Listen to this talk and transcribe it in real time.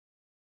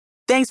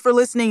Thanks for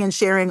listening and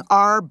sharing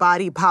our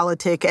body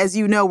politic. As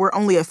you know, we're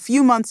only a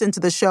few months into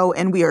the show,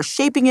 and we are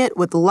shaping it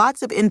with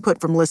lots of input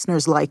from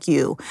listeners like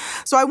you.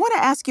 So I want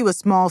to ask you a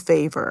small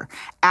favor.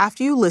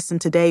 After you listen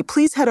today,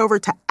 please head over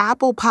to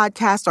Apple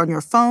Podcast on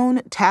your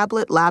phone,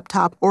 tablet,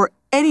 laptop, or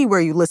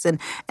anywhere you listen,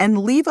 and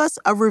leave us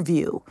a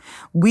review.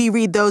 We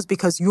read those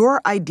because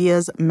your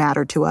ideas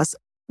matter to us.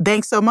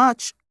 Thanks so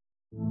much.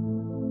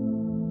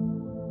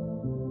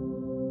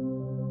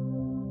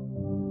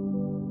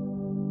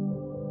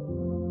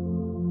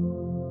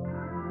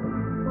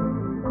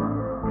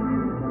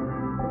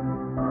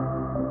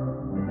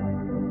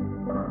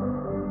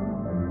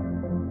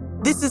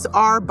 This is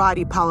Our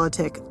Body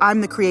Politic.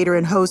 I'm the creator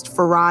and host,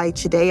 Farai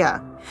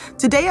Chideya.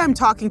 Today, I'm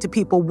talking to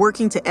people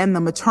working to end the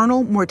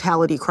maternal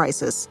mortality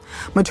crisis.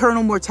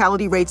 Maternal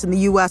mortality rates in the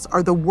U.S.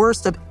 are the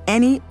worst of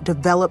any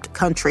developed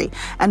country,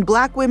 and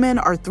Black women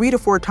are 3 to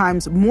 4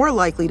 times more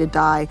likely to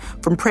die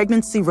from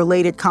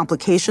pregnancy-related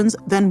complications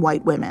than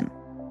white women.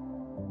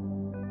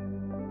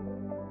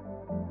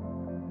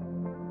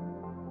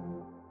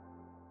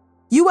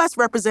 U.S.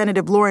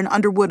 Representative Lauren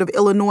Underwood of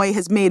Illinois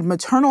has made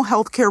maternal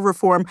health care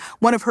reform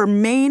one of her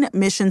main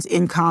missions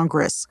in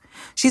Congress.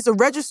 She's a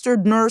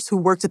registered nurse who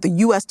worked at the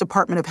U.S.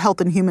 Department of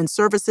Health and Human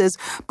Services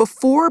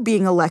before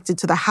being elected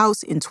to the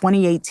House in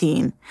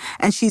 2018.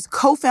 And she's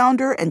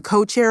co-founder and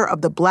co-chair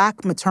of the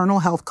Black Maternal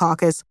Health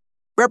Caucus.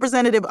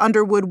 Representative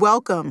Underwood,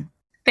 welcome.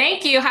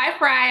 Thank you. Hi,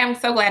 Fry. I'm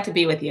so glad to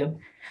be with you.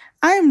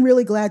 I am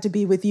really glad to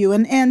be with you.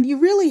 And you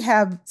really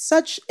have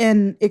such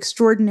an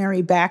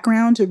extraordinary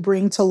background to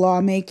bring to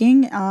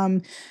lawmaking.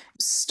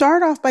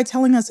 Start off by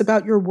telling us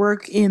about your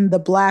work in the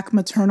Black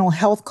Maternal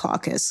Health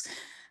Caucus.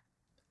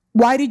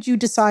 Why did you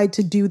decide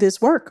to do this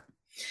work?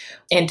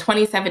 In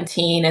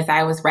 2017, as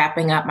I was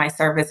wrapping up my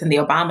service in the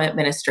Obama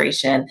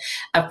administration,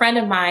 a friend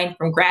of mine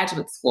from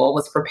graduate school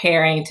was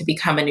preparing to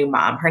become a new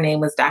mom. Her name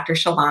was Dr.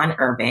 Shalon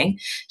Irving.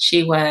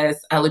 She was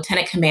a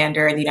lieutenant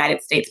commander in the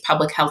United States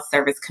Public Health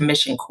Service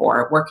Commission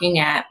Corps, working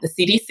at the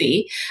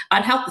CDC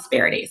on health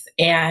disparities.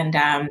 And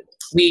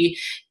we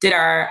did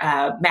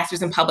our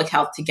master's in public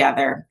health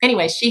together.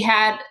 Anyway, she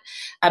had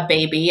a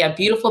baby, a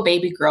beautiful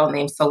baby girl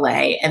named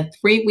Soleil. And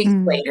 3 weeks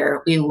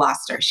later, we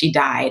lost her. She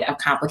died of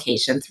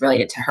complications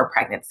related to her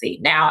pregnancy.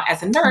 Now,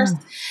 as a nurse,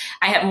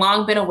 I had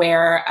long been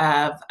aware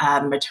of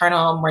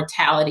maternal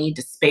mortality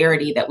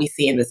disparity that we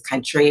see in this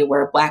country,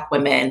 where Black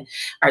women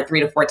are 3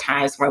 to 4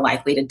 times more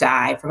likely to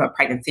die from a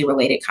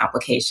pregnancy-related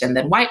complication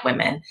than white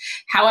women.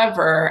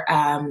 However,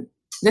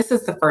 this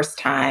is the first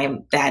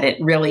time that it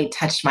really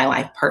touched my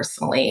life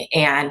personally.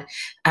 And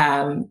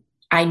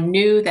I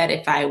knew that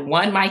if I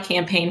won my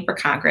campaign for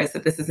Congress,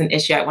 that this is an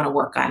issue I want to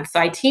work on. So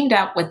I teamed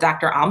up with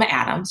Dr. Alma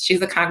Adams.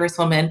 She's a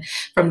congresswoman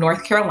from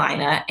North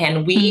Carolina.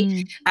 And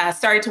we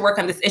started to work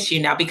on this issue.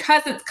 Now,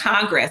 because it's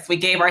Congress, we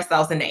gave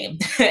ourselves a name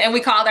and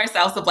we called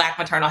ourselves the Black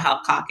Maternal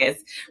Health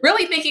Caucus,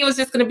 really thinking it was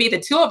just going to be the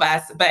two of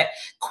us. But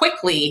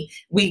quickly,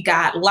 we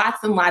got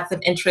lots and lots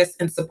of interest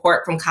and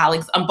support from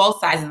colleagues on both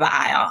sides of the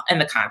aisle in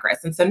the Congress.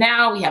 And so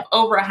now we have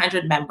over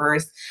 100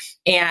 members.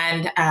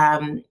 And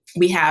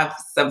we have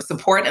some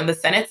support on the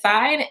Senate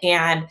side.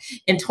 And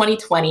in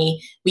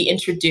 2020, we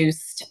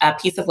introduced a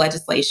piece of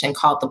legislation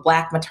called the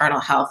Black Maternal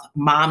Health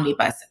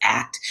Momnibus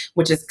Act,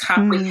 which is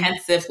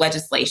comprehensive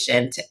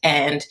legislation to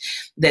end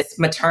this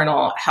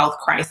maternal health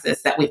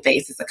crisis that we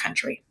face as a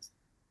country.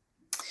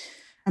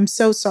 I'm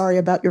so sorry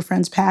about your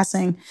friend's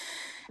passing.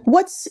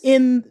 What's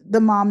in the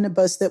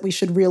Momnibus that we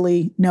should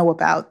really know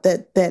about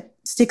that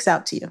sticks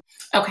out to you?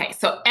 Okay,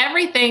 so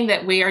everything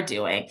that we are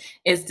doing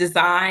is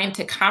designed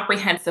to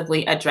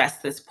comprehensively address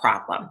this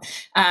problem.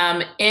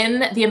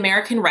 In the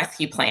American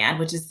Rescue Plan,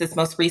 which is this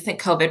most recent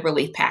COVID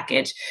relief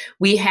package,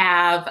 we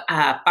have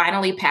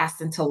finally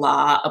passed into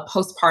law a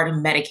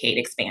postpartum Medicaid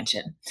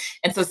expansion.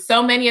 And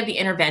so many of the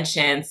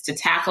interventions to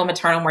tackle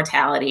maternal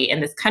mortality in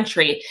this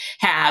country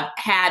have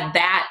had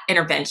that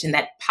intervention,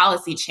 that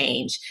policy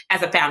change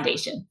as a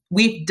foundation.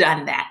 We've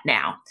done that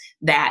now,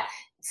 that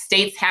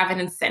states have an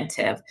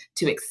incentive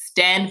to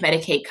extend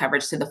Medicaid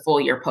coverage to the full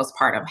year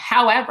postpartum.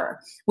 However,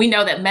 we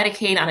know that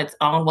Medicaid on its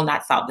own will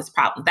not solve this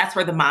problem. That's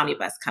where the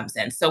Momnibus comes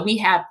in. So we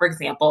have, for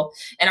example,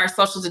 in our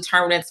Social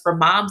Determinants for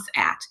Moms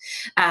Act,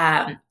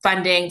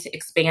 funding to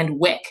expand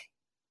WIC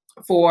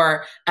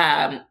for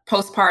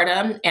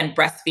postpartum and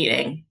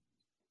breastfeeding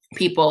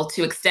people,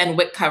 to extend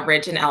WIC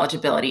coverage and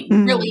eligibility.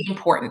 Really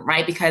important,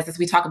 right? Because as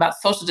we talk about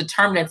social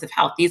determinants of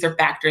health, these are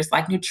factors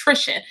like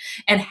nutrition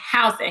and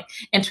housing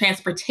and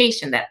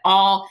transportation that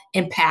all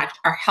impact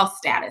our health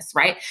status,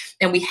 right?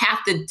 And we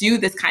have to do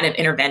this kind of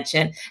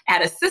intervention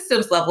at a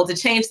systems level to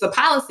change the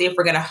policy if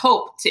we're going to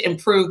hope to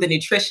improve the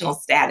nutritional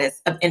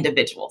status of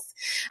individuals.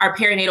 Our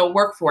Perinatal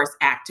Workforce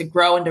Act to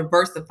grow and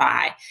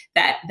diversify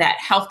that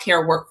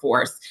healthcare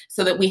workforce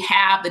so that we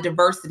have the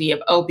diversity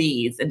of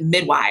OBs and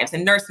midwives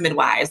and nurse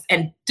midwives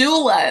and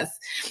doulas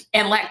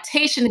and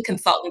lactation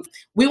consultants.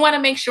 We want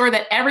to make sure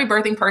that every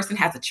birthing person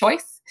has a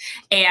choice.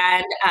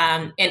 And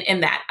in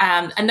that,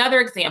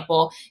 another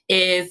example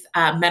is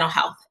mental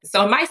health.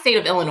 So in my state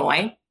of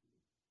Illinois,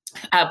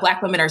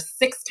 Black women are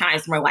 6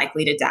 times more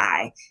likely to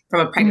die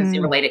from a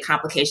pregnancy-related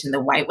complication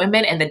than white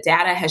women. And the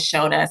data has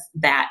shown us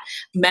that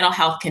mental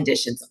health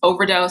conditions,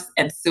 overdose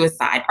and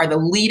suicide, are the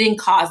leading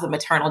cause of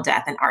maternal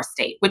death in our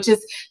state, which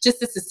is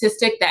just a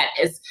statistic that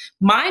is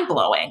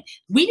mind-blowing.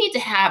 We need to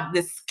have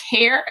this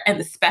care and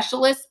the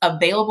specialists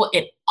available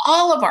in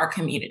all of our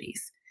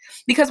communities,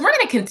 because we're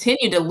going to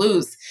continue to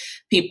lose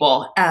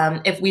people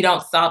if we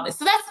don't solve this.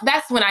 So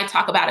that's when I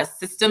talk about a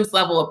systems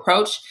level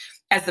approach.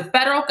 As the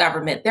federal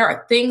government, there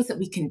are things that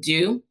we can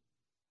do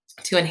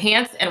to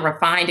enhance and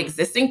refine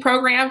existing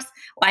programs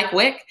like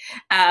WIC,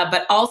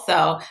 but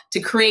also to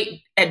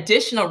create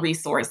additional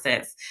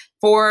resources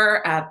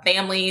for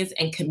families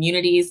and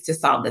communities to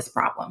solve this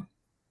problem.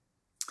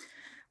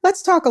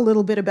 Let's talk a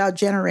little bit about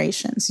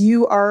generations.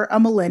 You are a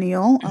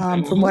millennial.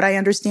 From what I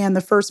understand,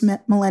 the first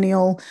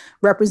millennial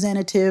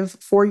representative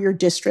for your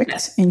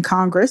district in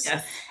Congress.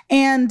 Yes.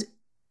 And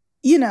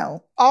you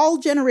know, all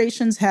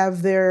generations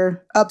have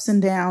their ups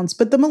and downs,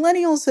 but the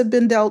millennials have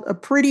been dealt a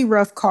pretty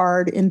rough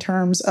card in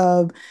terms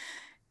of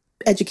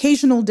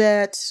educational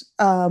debt,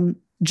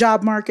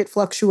 job market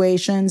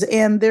fluctuations.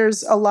 And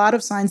there's a lot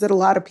of signs that a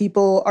lot of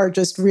people are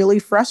just really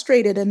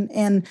frustrated.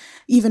 And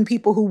even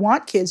people who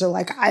want kids are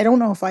like, I don't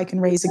know if I can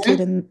raise a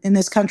kid in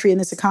this country, in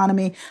this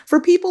economy.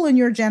 For people in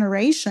your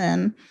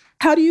generation,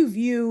 how do you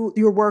view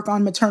your work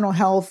on maternal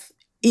health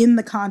in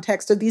the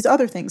context of these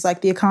other things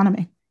like the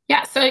economy?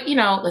 Yeah. So,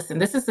 listen,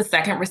 this is the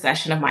second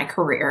recession of my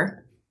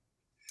career.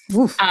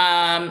 Oof.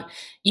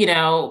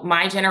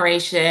 My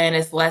generation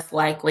is less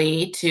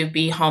likely to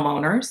be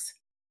homeowners.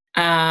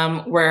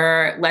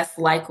 We're less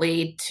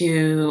likely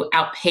to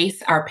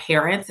outpace our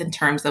parents in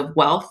terms of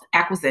wealth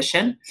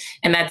acquisition.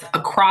 And that's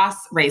across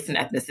race and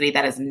ethnicity.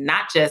 That is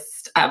not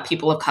just a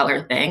people of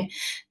color thing.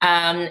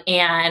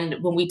 And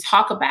when we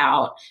talk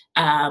about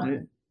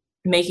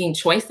making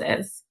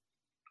choices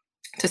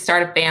to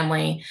start a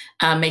family,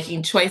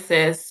 making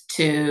choices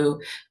to,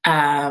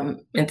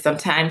 and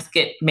sometimes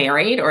get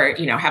married or,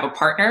 have a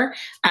partner,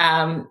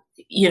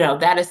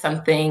 that is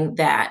something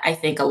that I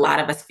think a lot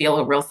of us feel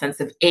a real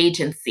sense of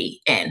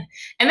agency in.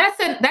 And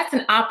that's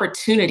an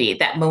opportunity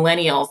that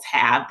millennials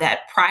have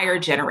that prior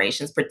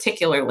generations,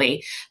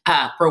 particularly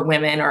for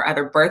women or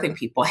other birthing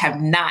people, have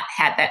not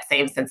had that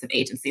same sense of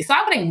agency. So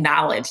I would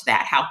acknowledge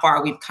that, how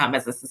far we've come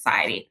as a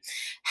society.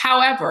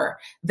 However,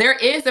 there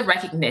is a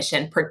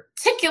recognition,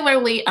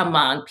 particularly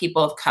among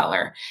people of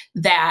color,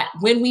 that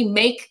when we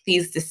make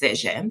these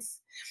decisions,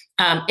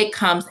 it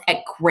comes at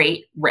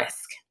great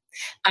risk.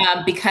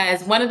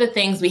 Because one of the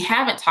things we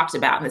haven't talked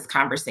about in this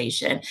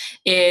conversation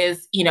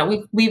is,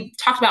 we've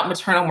talked about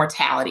maternal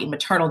mortality,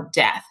 maternal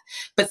death,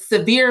 but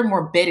severe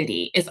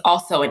morbidity is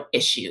also an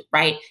issue,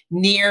 right?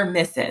 Near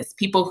misses,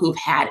 people who've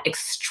had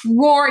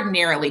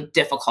extraordinarily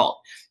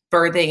difficult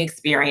birthing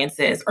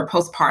experiences or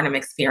postpartum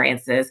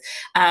experiences.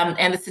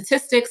 And the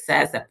statistic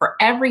says that for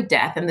every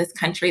death in this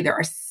country, there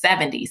are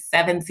 70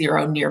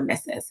 near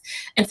misses.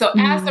 And so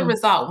as a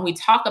result, when we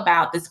talk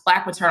about this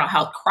Black maternal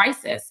health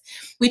crisis,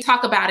 we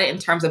talk about it in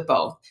terms of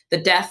both the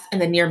deaths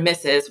and the near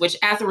misses, which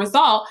as a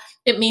result,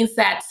 it means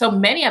that so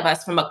many of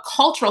us from a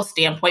cultural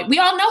standpoint, we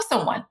all know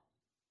someone.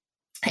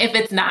 If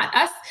it's not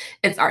us,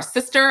 it's our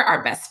sister,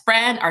 our best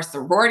friend, our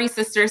sorority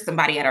sister,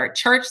 somebody at our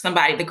church,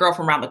 the girl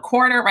from around the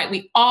corner, right?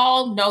 We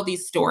all know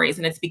these stories,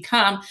 and it's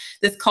become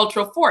this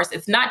cultural force.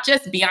 It's not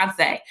just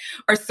Beyonce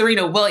or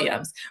Serena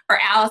Williams or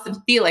Allison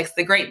Felix,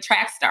 the great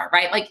track star,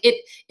 right? Like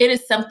it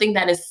is something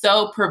that is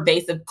so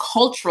pervasive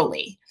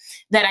culturally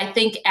that I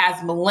think as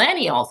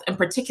millennials, and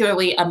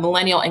particularly a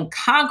millennial in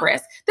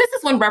Congress, this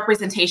is when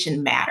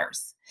representation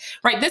matters,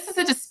 right? This is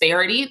a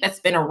disparity that's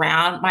been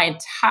around my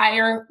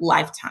entire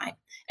lifetime.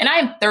 And I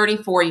am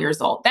 34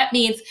 years old. That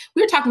means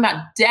we're talking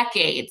about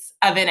decades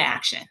of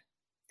inaction.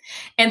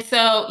 And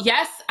so,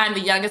 yes, I'm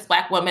the youngest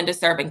Black woman to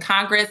serve in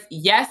Congress.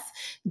 Yes,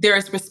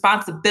 there's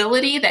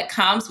responsibility that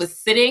comes with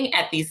sitting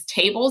at these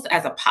tables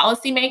as a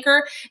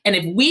policymaker. And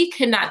if we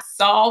cannot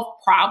solve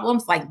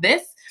problems like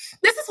this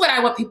is what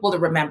I want people to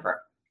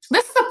remember.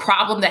 This is a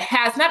problem that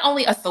has not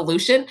only a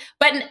solution,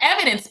 but an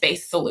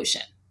evidence-based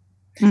solution.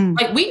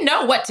 Like, we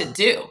know what to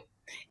do.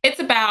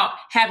 It's about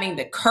having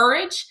the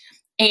courage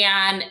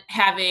and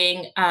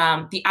having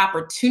the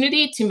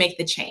opportunity to make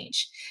the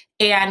change.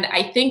 And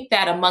I think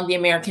that among the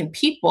American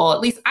people, at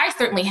least I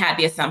certainly had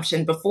the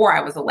assumption before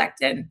I was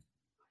elected,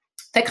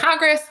 that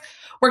Congress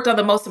worked on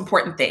the most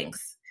important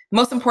things,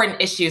 most important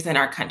issues in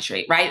our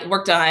country, right?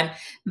 Worked on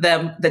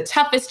the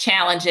toughest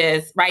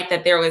challenges, right?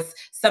 That there was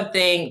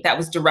something that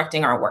was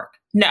directing our work.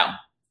 No,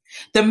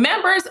 the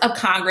members of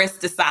Congress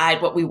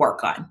decide what we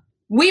work on.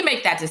 We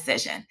make that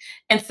decision.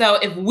 And so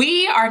if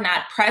we are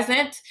not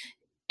present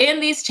in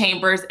these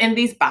chambers, in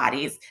these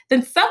bodies,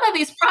 then some of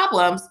these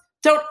problems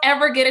don't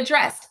ever get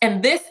addressed.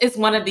 And this is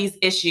one of these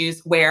issues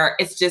where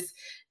it's just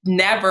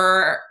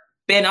never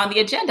been on the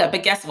agenda.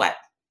 But guess what?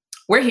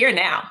 We're here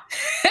now.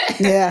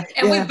 Yeah.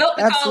 And we've built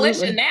the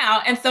coalition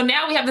now. And so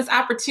now we have this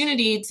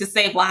opportunity to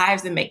save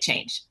lives and make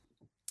change.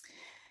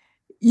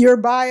 Your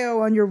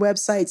bio on your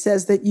website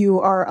says that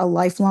you are a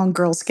lifelong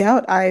Girl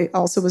Scout. I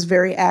also was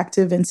very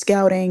active in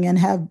scouting and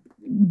have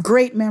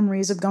great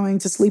memories of going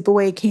to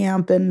sleepaway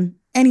camp and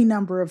any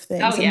number of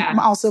things. Oh, yeah. And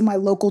also my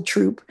local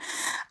troop.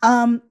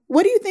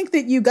 What do you think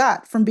that you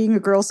got from being a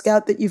Girl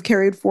Scout that you've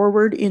carried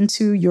forward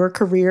into your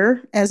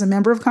career as a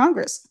member of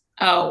Congress?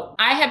 Oh,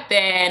 I have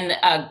been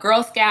a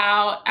Girl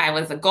Scout. I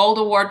was a Gold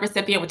Award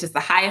recipient, which is the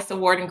highest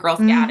award in Girl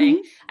Scouting.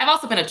 Mm-hmm. I've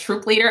also been a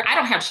troop leader. I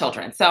don't have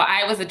children. So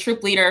I was a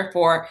troop leader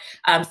for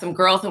some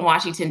girls in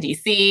Washington,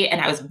 D.C.,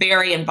 and I was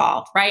very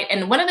involved, right?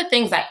 And one of the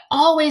things I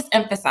always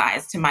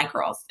emphasized to my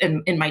girls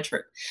in my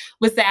troop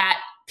was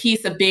that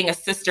piece of being a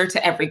sister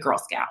to every Girl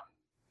Scout.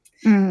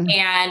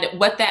 And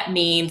what that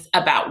means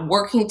about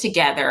working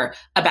together,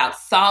 about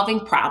solving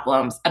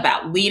problems,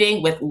 about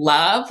leading with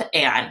love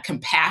and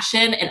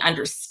compassion and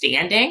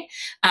understanding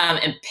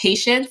and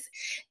patience,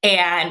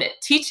 and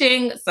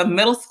teaching some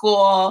middle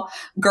school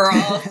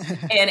girls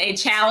in a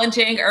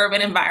challenging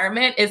urban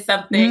environment is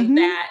something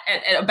that,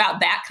 about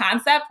that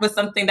concept was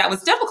something that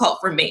was difficult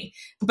for me.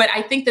 But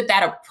I think that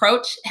that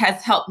approach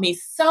has helped me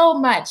so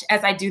much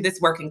as I do this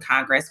work in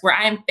Congress, where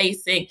I am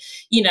facing,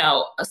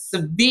 a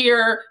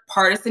severe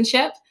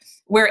partisanship,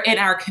 where in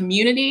our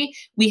community,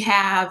 we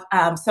have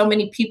so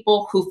many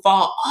people who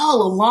fall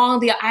all along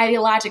the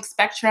ideologic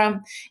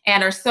spectrum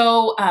and are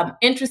so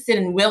interested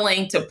and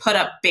willing to put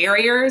up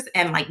barriers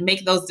and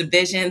make those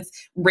divisions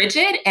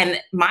rigid. And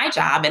my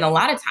job, and a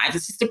lot of times,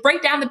 is just to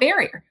break down the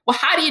barrier. Well,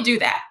 how do you do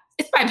that?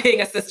 It's by being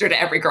a sister to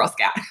every Girl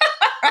Scout.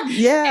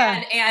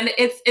 Yeah. And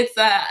it's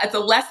a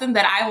lesson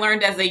that I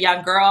learned as a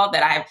young girl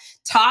that I've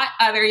taught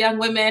other young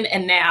women.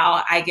 And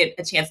now I get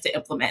a chance to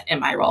implement in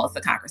my role as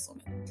a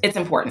Congresswoman. It's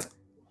important.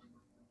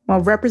 Well,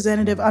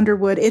 Representative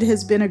Underwood, it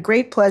has been a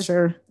great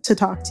pleasure to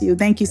talk to you.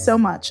 Thank you so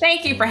much.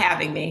 Thank you for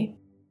having me.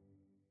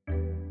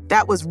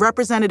 That was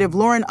Representative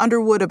Lauren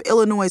Underwood of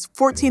Illinois'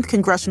 14th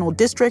Congressional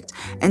District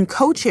and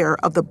co-chair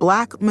of the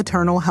Black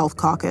Maternal Health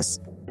Caucus.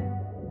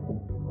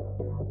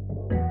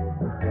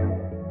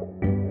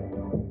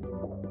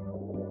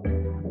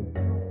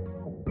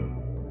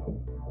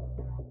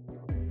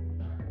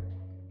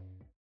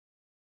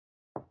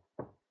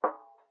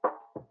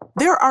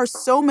 There are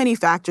so many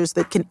factors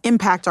that can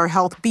impact our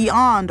health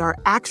beyond our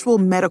actual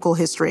medical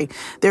history.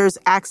 There's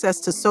access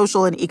to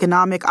social and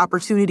economic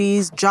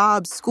opportunities,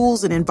 jobs,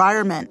 schools, and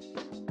environment.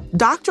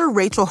 Dr.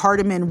 Rachel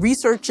Hardiman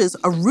researches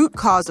a root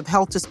cause of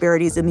health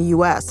disparities in the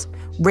U.S.,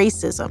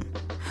 racism.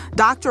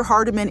 Dr.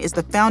 Hardiman is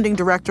the founding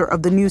director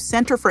of the new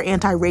Center for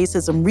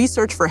Anti-Racism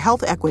Research for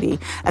Health Equity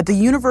at the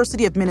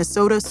University of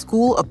Minnesota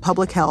School of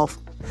Public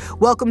Health.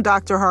 Welcome,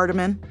 Dr.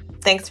 Hardiman.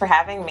 Thanks for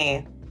having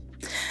me.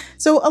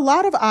 So a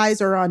lot of eyes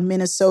are on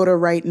Minnesota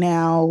right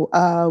now,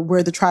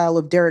 where the trial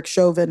of Derek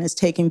Chauvin is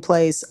taking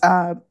place.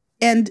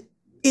 And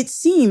it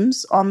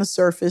seems on the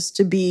surface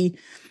to be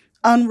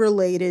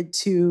unrelated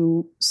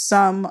to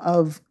some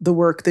of the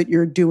work that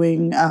you're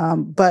doing.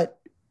 But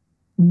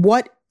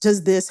what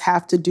does this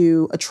have to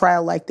do, a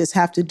trial like this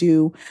have to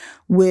do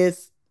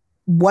with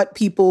what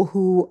people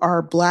who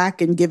are Black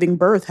and giving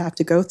birth have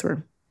to go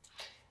through?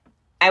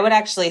 I would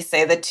actually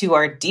say the two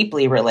are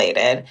deeply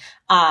related.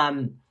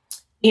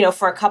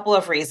 For a couple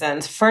of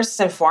reasons. First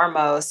and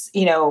foremost,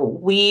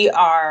 we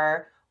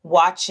are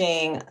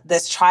watching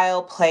this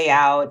trial play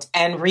out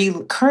and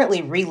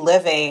currently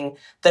reliving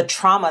the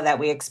trauma that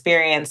we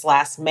experienced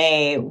last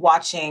May,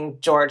 watching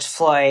George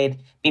Floyd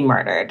be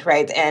murdered,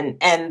 right?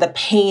 And the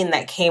pain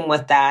that came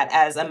with that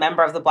as a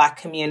member of the Black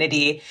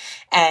community.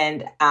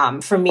 And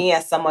for me,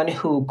 as someone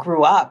who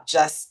grew up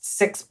just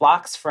 6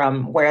 blocks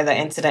from where the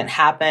incident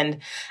happened,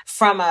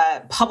 from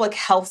a public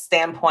health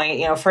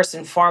standpoint, first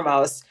and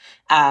foremost,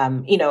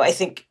 I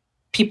think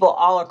people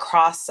all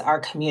across our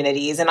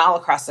communities and all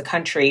across the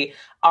country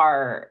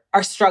are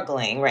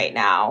struggling right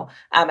now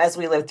as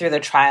we live through the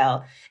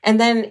trial. And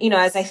then,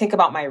 as I think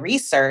about my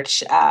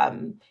research,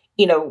 some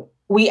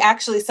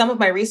of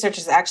my research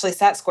has actually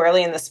sat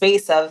squarely in the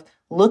space of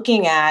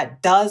looking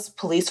at, does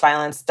police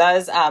violence,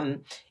 does,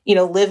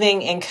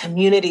 living in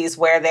communities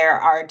where there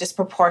are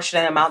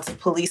disproportionate amounts of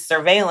police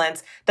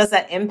surveillance, does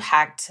that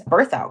impact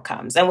birth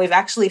outcomes? And we've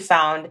actually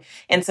found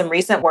in some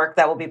recent work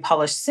that will be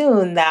published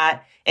soon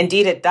that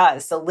indeed it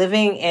does. So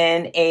living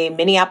in a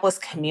Minneapolis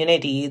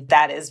community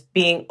that is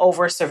being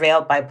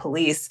over-surveilled by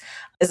police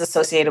is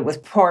associated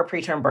with poor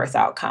preterm birth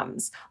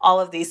outcomes. All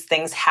of these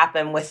things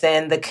happen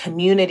within the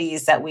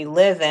communities that we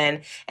live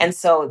in. And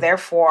so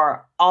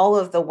therefore, all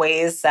of the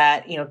ways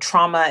that,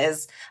 trauma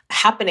is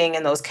happening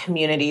in those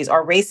communities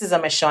or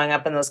racism is showing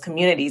up in those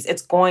communities,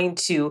 it's going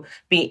to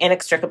be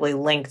inextricably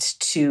linked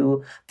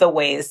to the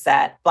ways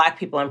that Black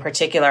people in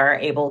particular are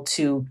able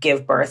to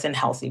give birth in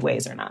healthy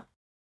ways or not.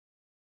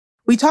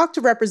 We talked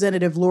to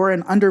Representative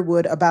Lauren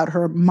Underwood about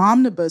her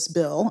Momnibus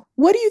bill.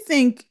 What do you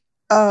think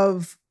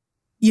of,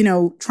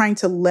 trying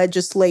to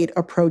legislate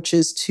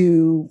approaches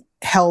to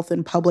health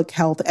and public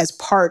health as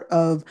part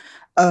of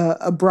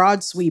a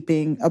broad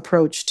sweeping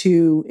approach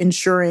to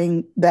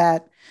ensuring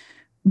that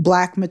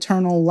Black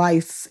maternal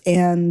life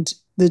and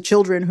the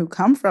children who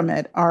come from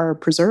it are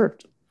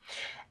preserved?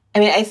 I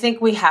mean, I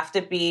think we have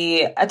to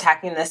be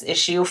attacking this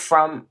issue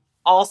from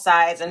all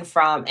sides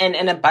and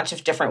in a bunch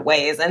of different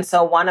ways. And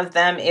so one of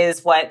them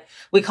is what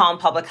we call in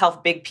public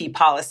health big P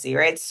policy,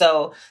 right?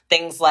 So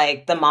things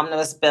like the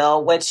Momnibus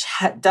bill, which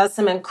does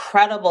some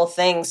incredible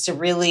things to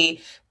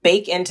really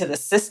bake into the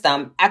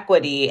system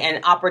equity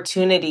and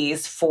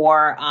opportunities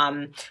for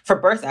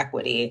birth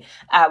equity.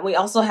 We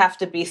also have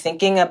to be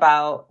thinking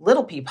about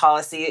little p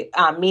policy,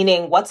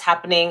 meaning what's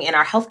happening in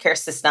our healthcare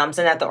systems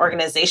and at the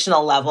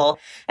organizational level.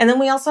 And then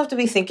we also have to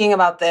be thinking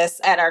about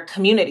this at our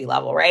community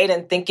level, right?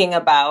 And thinking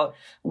about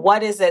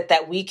what is it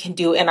that we can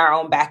do in our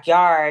own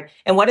backyard,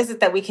 and what is it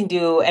that we can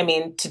do,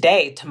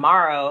 today,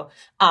 tomorrow,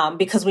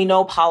 because we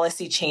know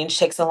policy change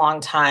takes a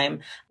long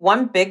time.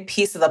 One big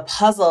piece of the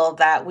puzzle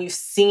that we've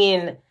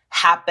seen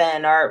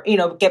happen or,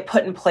 get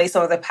put in place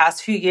over the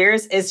past few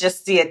years is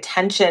just the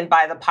attention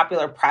by the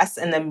popular press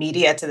and the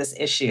media to this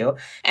issue.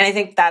 And I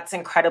think that's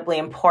incredibly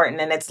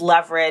important. And it's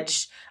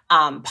leveraged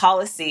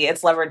policy,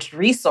 it's leveraged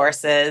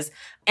resources.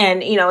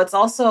 And, it's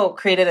also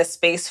created a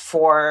space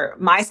for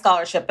my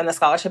scholarship and the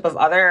scholarship of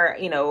other,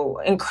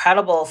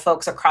 incredible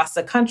folks across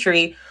the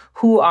country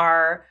who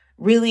are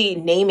really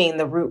naming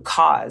the root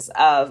cause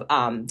of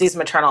these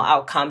maternal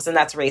outcomes, and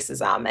that's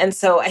racism. And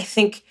so I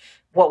think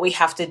what we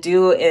have to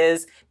do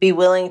is be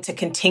willing to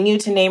continue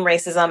to name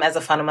racism as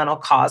a fundamental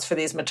cause for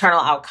these maternal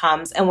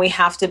outcomes. And we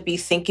have to be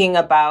thinking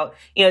about,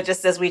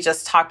 just as we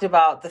just talked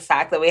about, the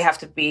fact that we have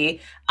to be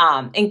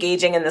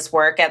engaging in this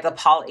work at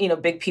the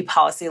big P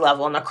policy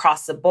level and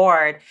across the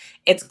board.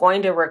 It's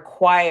going to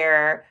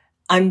require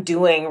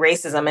undoing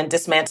racism and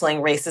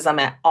dismantling racism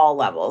at all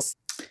levels.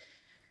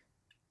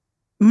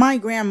 My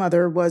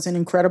grandmother was an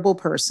incredible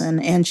person,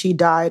 and she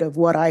died of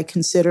what I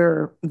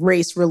consider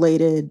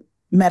race-related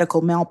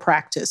medical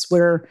malpractice,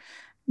 where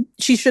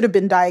she should have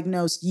been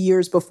diagnosed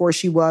years before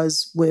she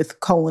was with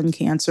colon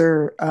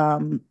cancer,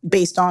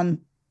 based on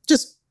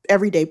just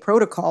everyday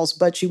protocols,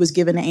 but she was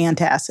given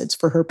antacids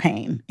for her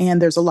pain.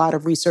 And there's a lot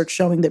of research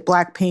showing that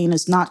Black pain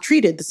is not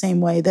treated the same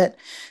way that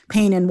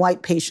pain in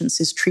white patients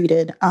is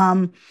treated.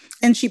 And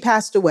she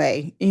passed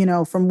away,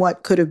 from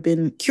what could have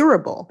been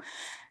curable.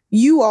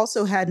 You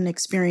also had an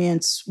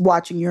experience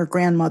watching your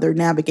grandmother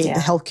navigate the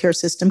healthcare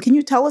system. Can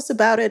you tell us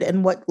about it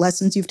and what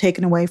lessons you've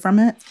taken away from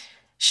it?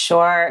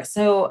 Sure.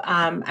 So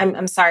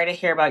I'm sorry to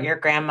hear about your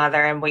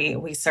grandmother, and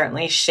we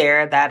certainly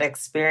share that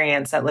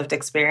experience, that lived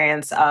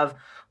experience of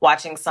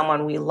watching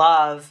someone we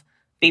love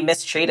be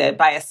mistreated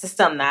by a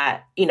system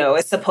that,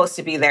 is supposed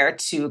to be there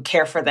to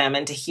care for them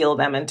and to heal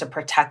them and to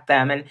protect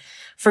them. And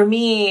for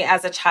me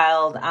as a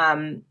child,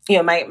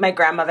 my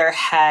grandmother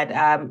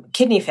had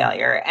kidney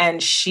failure,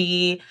 and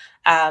she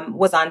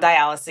was on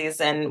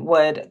dialysis and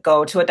would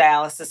go to a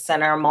dialysis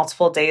center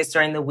multiple days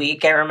during the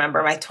week. I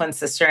remember my twin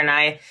sister and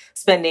I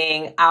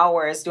spending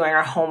hours doing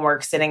our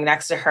homework sitting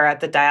next to her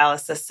at the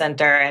dialysis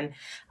center. And,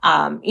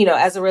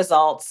 as a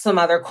result, some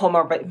other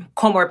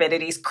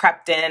comorbidities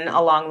crept in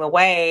along the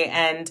way.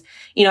 And,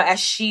 as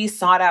she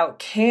sought out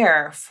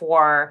care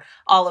for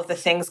all of the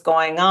things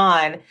going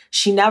on,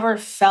 she never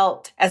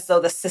felt as though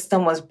the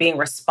system was being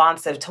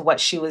responsive to what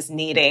she was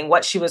needing,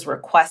 what she was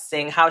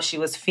requesting, how she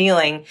was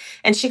feeling.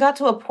 And she got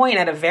to a point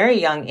at a very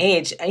young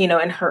age, in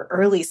her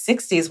early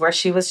 60s, where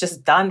she was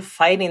just done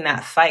fighting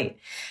that fight,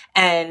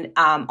 and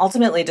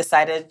ultimately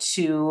decided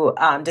to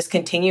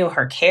discontinue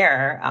her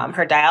care,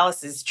 her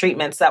dialysis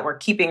treatments that were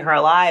keeping her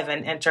alive,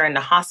 and enter into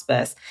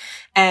hospice.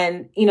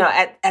 And,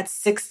 at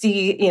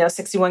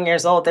 61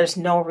 years old, there's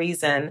no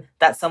reason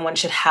that someone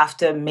should have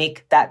to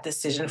make that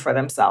decision for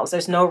themselves.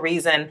 There's no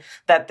reason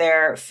that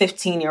their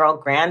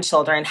 15-year-old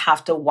grandchildren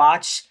have to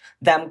watch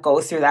them go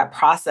through that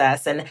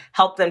process and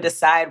help them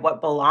decide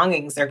what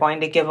belongings they're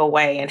going to give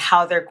away and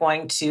how they're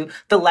going to,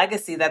 the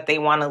legacy that they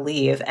want to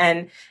leave.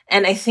 And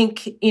I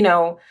think,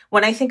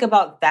 when I think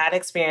about that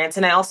experience,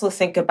 and I also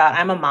think about,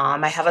 I'm a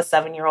mom, I have a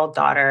 7-year-old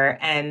daughter,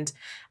 and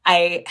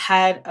I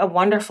had a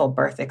wonderful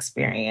birth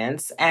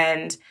experience.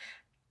 And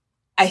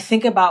I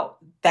think about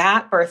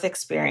that birth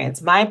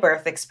experience, my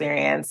birth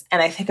experience,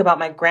 and I think about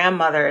my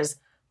grandmother's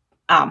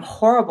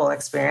horrible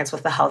experience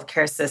with the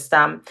healthcare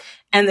system.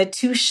 And the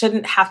two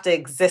shouldn't have to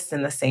exist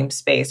in the same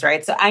space,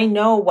 right? So I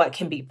know what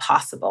can be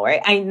possible,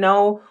 right? I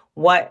know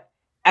what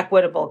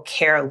equitable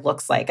care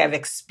looks like. I've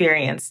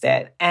experienced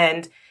it.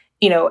 And,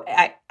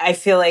 I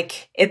feel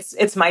like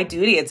it's my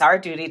duty, it's our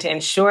duty to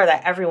ensure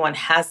that everyone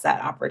has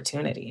that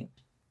opportunity.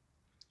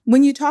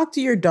 When you talk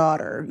to your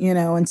daughter,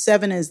 and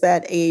 7 is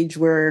that age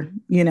where,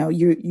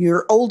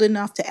 you're old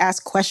enough to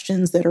ask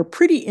questions that are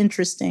pretty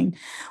interesting.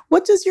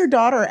 What does your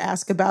daughter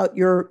ask about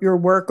your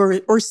work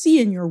or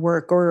see in your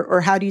work,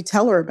 or how do you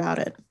tell her about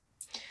it?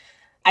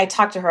 I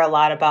talk to her a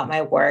lot about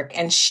my work,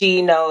 and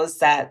she knows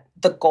that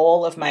the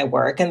goal of my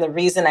work and the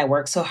reason I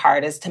work so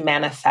hard is to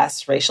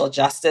manifest racial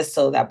justice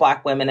so that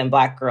Black women and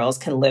Black girls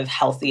can live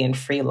healthy and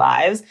free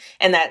lives.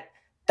 And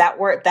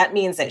that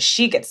means that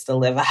she gets to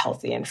live a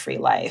healthy and free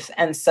life.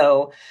 And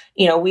so,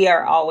 we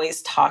are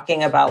always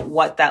talking about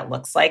what that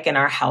looks like in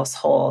our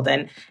household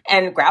and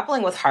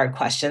grappling with hard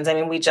questions.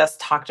 We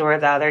just talked to her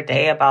the other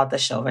day about the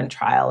Chauvin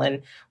trial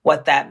and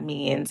what that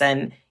means.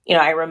 And,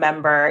 I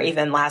remember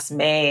even last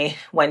May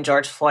when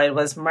George Floyd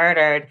was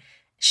murdered,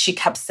 she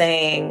kept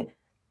saying,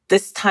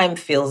 "This time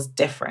feels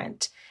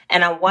different."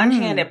 And on one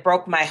hand, it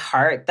broke my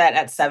heart that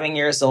at 7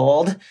 years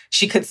old,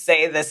 she could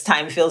say this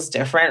time feels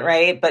different,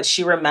 right? But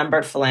she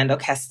remembered Philando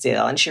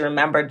Castile and she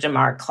remembered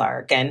Jamar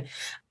Clark. And,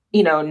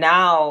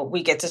 now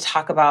we get to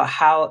talk about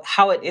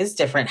how it is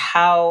different,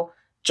 how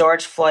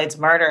George Floyd's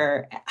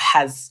murder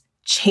has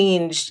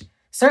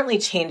certainly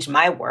changed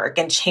my work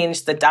and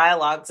changed the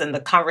dialogues and the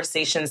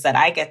conversations that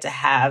I get to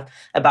have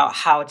about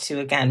how to,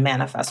 again,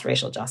 manifest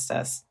racial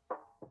justice.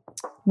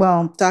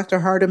 Well,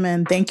 Dr.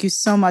 Hardiman, thank you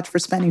so much for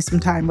spending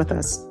some time with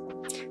us.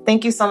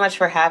 Thank you so much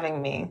for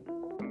having me.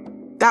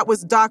 That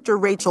was Dr.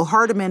 Rachel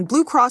Hardiman,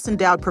 Blue Cross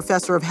Endowed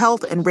Professor of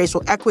Health and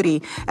Racial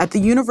Equity at the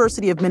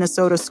University of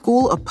Minnesota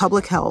School of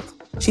Public Health.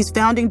 She's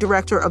founding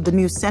director of the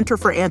new Center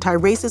for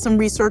Anti-Racism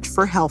Research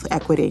for Health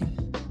Equity.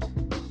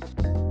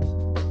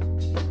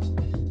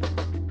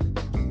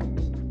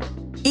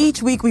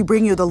 Each week, we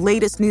bring you the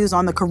latest news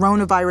on the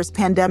coronavirus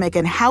pandemic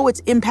and how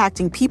it's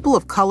impacting people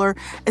of color,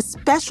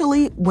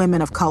 especially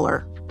women of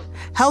color.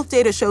 Health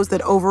data shows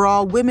that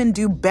overall, women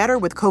do better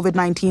with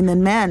COVID-19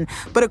 than men,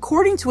 but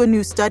according to a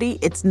new study,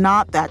 it's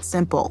not that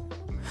simple.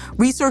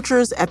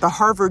 Researchers at the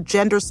Harvard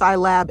Gender Sci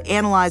Lab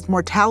analyzed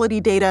mortality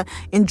data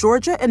in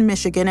Georgia and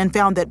Michigan and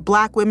found that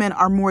Black women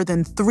are more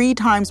than 3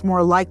 times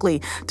more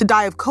likely to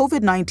die of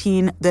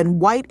COVID-19 than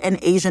white and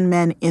Asian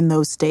men in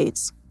those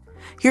states.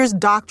 Here's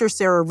Dr.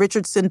 Sarah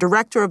Richardson,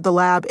 director of the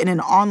lab, in an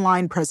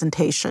online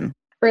presentation.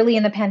 Early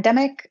in the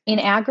pandemic, in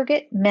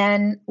aggregate,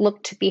 men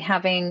looked to be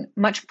having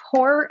much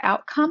poorer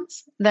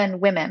outcomes than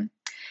women.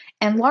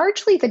 And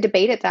largely the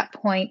debate at that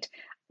point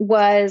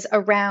was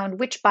around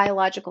which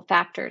biological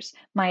factors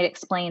might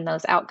explain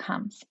those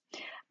outcomes.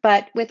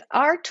 But with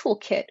our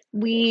toolkit,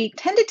 we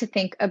tended to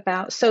think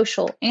about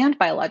social and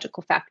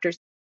biological factors.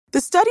 The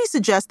study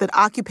suggests that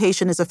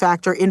occupation is a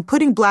factor in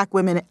putting Black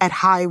women at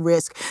high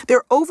risk.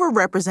 They're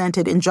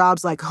overrepresented in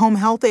jobs like home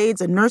health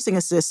aides and nursing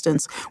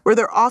assistants, where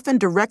they're often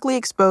directly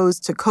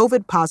exposed to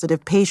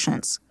COVID-positive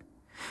patients.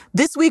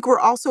 This week,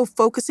 we're also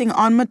focusing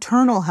on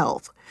maternal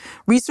health.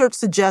 Research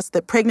suggests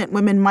that pregnant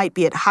women might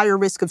be at higher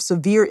risk of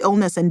severe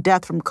illness and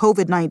death from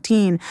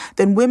COVID-19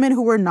 than women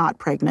who are not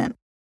pregnant.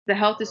 The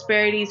health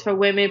disparities for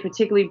women,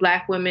 particularly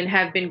Black women,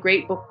 have been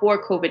great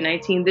before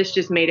COVID-19. This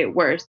just made it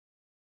worse.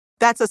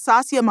 That's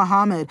Asasia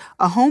Muhammad,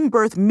 a home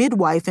birth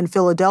midwife in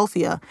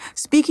Philadelphia,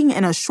 speaking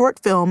in a short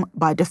film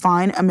by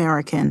Define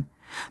American.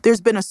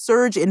 There's been a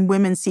surge in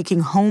women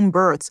seeking home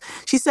births.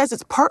 She says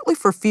it's partly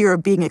for fear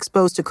of being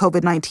exposed to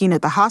COVID-19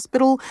 at the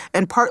hospital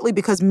and partly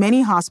because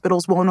many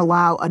hospitals won't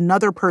allow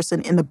another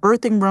person in the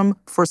birthing room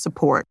for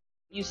support.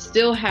 You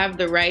still have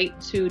the right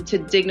to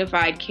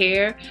dignified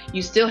care.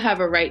 You still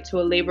have a right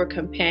to a labor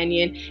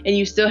companion, and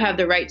you still have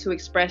the right to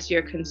express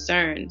your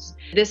concerns.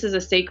 This is a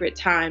sacred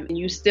time, and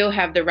you still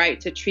have the right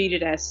to treat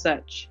it as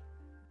such.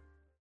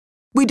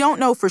 We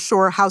don't know for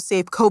sure how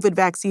safe COVID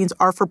vaccines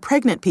are for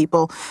pregnant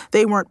people.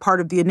 They weren't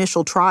part of the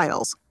initial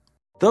trials.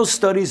 Those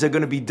studies are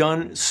going to be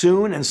done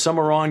soon, and some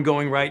are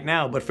ongoing right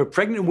now. But for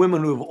pregnant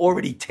women who have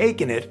already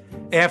taken it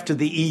after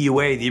the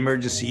EUA, the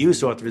Emergency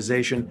Use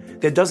Authorization,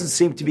 there doesn't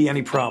seem to be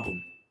any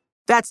problem.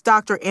 That's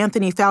Dr.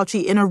 Anthony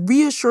Fauci in a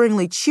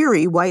reassuringly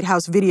cheery White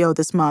House video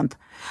this month.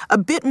 A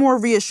bit more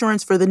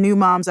reassurance for the new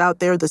moms out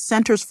there. The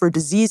Centers for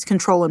Disease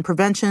Control and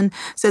Prevention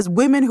says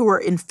women who are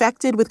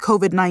infected with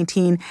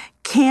COVID-19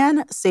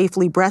 can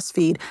safely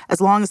breastfeed as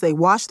long as they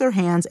wash their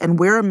hands and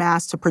wear a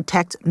mask to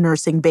protect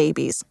nursing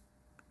babies.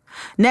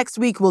 Next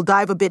week, we'll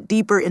dive a bit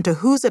deeper into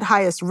who's at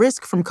highest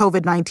risk from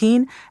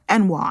COVID-19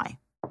 and why.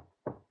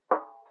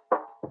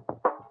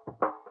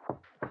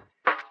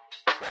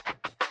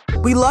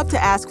 We love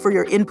to ask for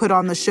your input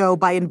on the show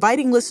by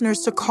inviting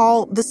listeners to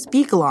call the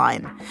Speak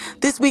Line.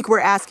 This week,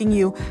 we're asking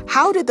you,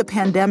 how did the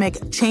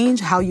pandemic change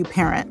how you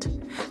parent?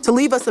 To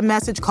leave us a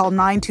message, call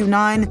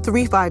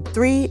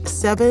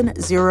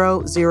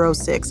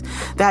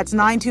 929-353-7006. That's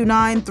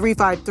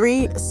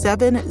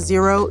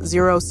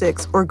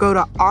 929-353-7006. Or go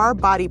to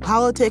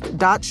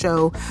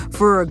ourbodypolitic.show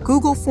for a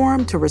Google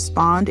form to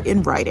respond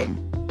in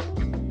writing.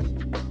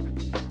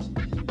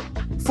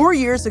 4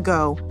 years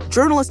ago,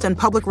 journalist and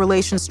public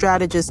relations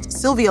strategist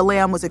Sylvia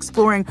Lamb was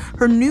exploring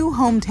her new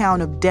hometown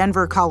of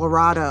Denver,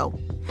 Colorado.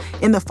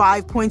 In the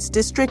Five Points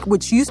District,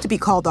 which used to be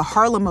called the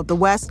Harlem of the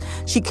West,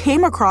 she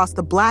came across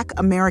the Black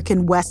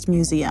American West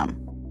Museum.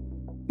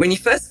 When you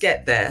first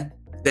get there,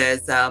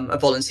 there's a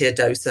volunteer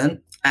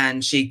docent,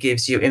 and she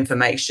gives you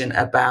information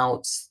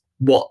about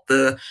what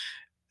the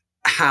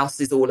house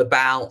is all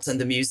about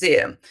and the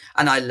museum.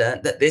 And I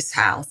learned that this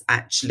house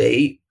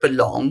actually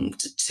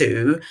belonged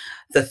to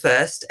the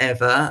first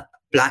ever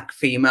Black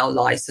female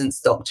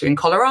licensed doctor in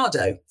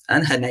Colorado.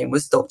 And her name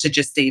was Dr.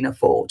 Justina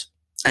Ford.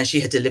 And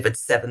she had delivered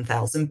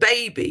 7,000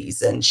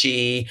 babies. And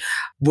she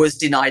was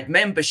denied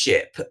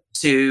membership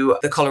to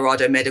the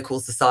Colorado Medical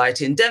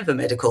Society and Denver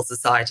Medical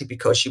Society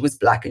because she was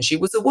Black and she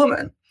was a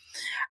woman.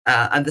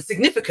 And the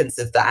significance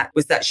of that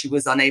was that she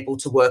was unable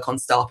to work on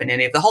staff in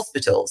any of the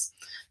hospitals.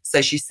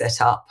 So she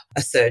set up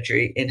a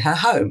surgery in her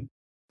home.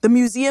 The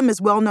museum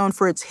is well known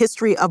for its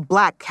history of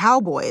Black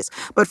cowboys,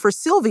 but for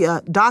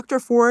Sylvia, Dr.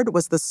 Ford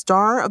was the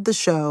star of the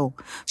show.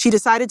 She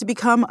decided to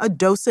become a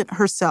docent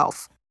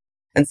herself.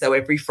 And so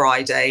every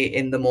Friday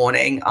in the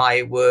morning,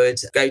 I would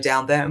go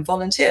down there and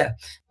volunteer.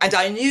 And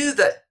I knew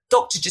that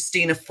Dr.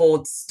 Justina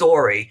Ford's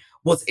story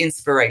was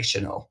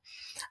inspirational.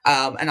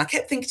 And I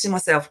kept thinking to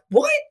myself,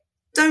 why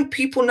don't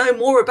people know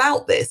more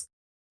about this?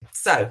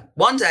 So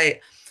one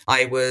day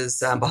I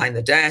was behind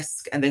the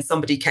desk and then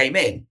somebody came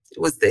in. It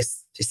was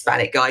this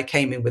Hispanic guy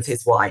came in with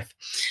his wife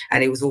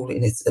and he was all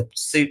in his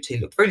suit. He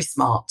looked really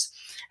smart.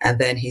 And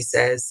then he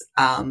says,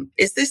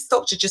 is this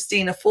Dr.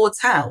 Justina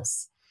Ford's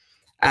house?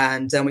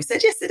 And we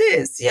said, yes, it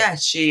is.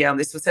 Yeah,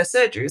 this was her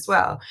surgery as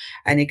well.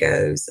 And he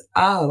goes,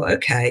 oh,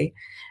 okay.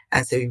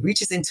 And so he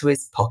reaches into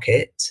his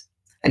pocket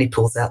and he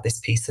pulls out this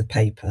piece of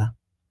paper.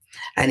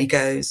 And he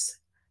goes,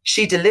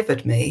 she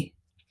delivered me.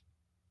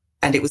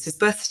 And it was his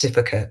birth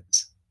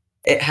certificate.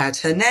 It had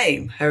her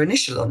name, her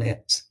initial on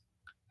it.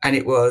 And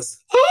it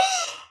was,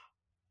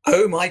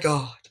 oh my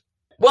God,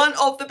 one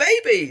of the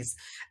babies.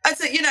 And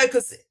so,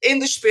 because in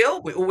the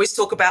spiel, we always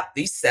talk about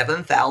these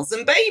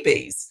 7,000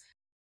 babies.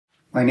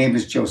 My name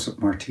is Joseph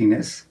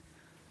Martinez.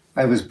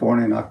 I was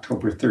born on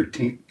October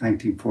 13,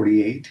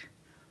 1948.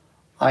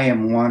 I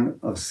am one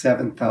of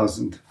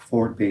 7,000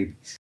 Ford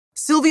babies.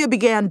 Sylvia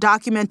began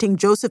documenting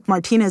Joseph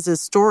Martinez's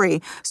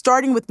story,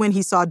 starting with when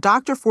he saw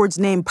Dr. Ford's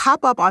name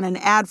pop up on an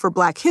ad for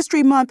Black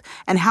History Month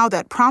and how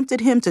that prompted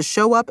him to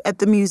show up at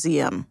the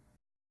museum.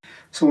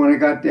 So when I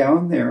got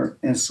down there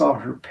and saw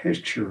her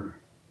picture,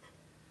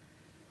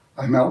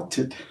 I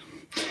melted.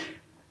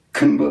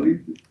 Couldn't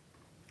believe it.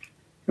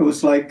 It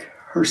was like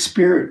her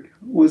spirit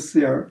was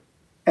there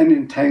and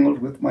entangled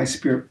with my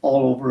spirit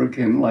all over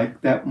again,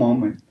 like that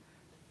moment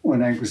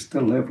when I was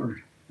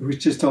delivered. It was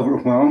just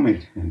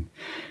overwhelming. And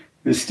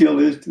it still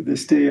is to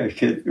this day.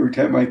 Every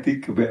time I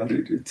think about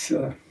it,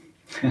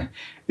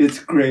 it's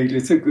great.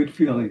 It's a good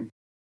feeling.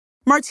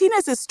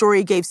 Martinez's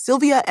story gave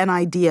Sylvia an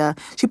idea.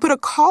 She put a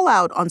call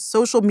out on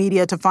social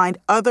media to find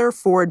other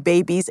Ford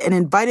babies and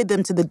invited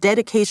them to the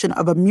dedication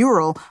of a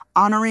mural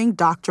honoring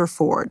Dr.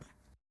 Ford.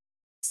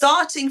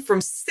 Starting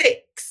from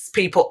 6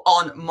 people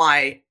on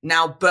my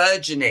now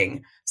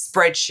burgeoning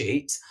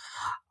spreadsheet,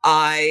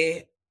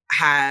 I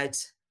had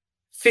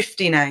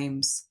 50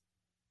 names.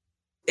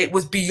 It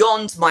was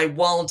beyond my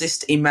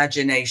wildest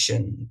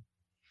imagination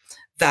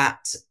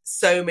that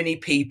so many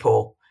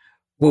people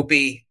will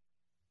be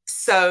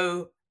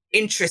so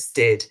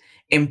interested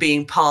in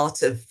being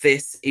part of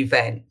this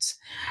event.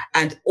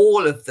 And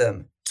all of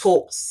them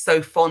talked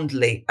so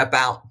fondly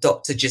about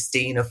Dr.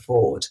 Justina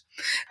Ford.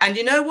 And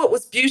you know what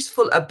was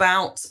beautiful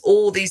about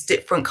all these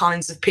different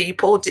kinds of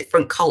people,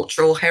 different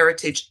cultural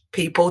heritage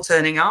people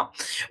turning up,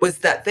 was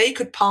that they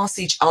could pass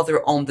each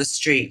other on the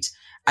street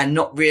and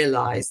not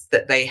realize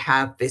that they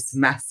have this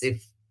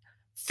massive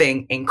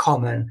thing in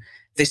common,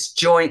 this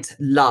joint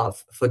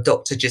love for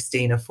Dr.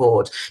 Justina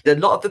Ford. A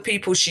lot of the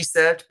people she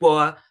served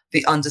were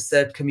the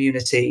underserved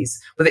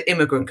communities, were the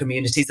immigrant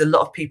communities. A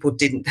lot of people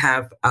didn't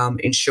have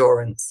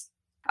insurance.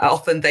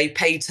 Often they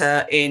paid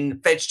her in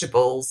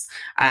vegetables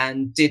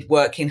and did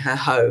work in her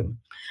home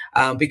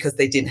because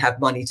they didn't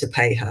have money to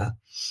pay her.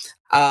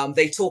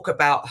 They talk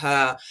about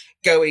her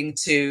going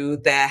to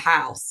their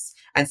house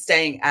and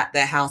staying at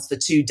their house for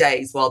 2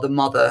 days while their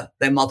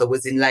mother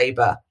was in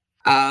labor.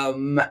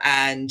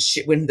 And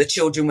when the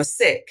children were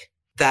sick,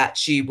 that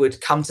she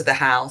would come to the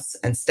house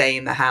and stay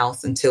in the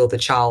house until the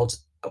child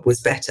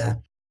was better.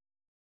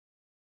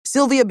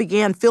 Sylvia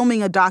began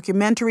filming a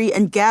documentary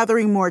and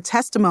gathering more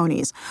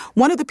testimonies.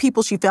 One of the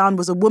people she found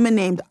was a woman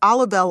named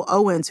Olivelle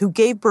Owens, who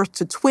gave birth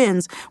to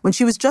twins when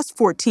she was just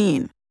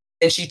 14.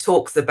 And she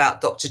talks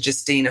about Dr.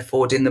 Justina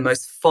Ford in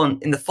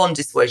the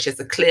fondest way. She has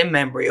a clear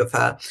memory of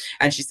her.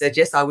 And she said,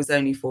 yes, I was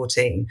only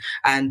 14.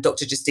 And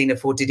Dr. Justina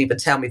Ford didn't even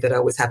tell me that I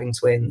was having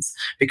twins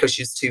because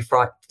she was too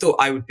frightened, thought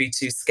I would be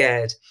too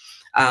scared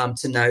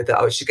to know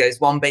that. She goes,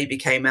 one baby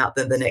came out,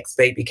 then the next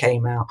baby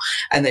came out.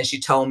 And then she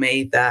told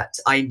me that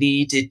I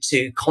needed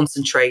to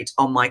concentrate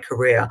on my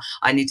career.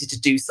 I needed to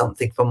do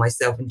something for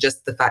myself. And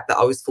just the fact that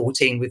I was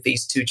 14 with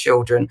these 2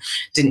 children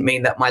didn't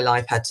mean that my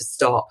life had to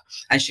stop.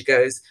 And she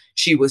goes,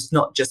 she was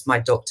not just my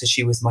doctor,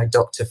 she was my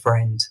doctor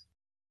friend.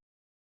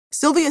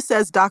 Sylvia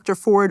says Dr.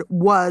 Ford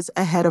was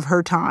ahead of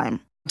her time.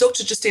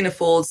 Dr. Justina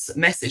Ford's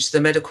message to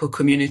the medical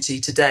community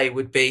today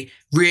would be,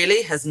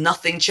 really, has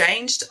nothing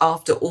changed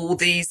after all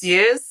these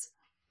years?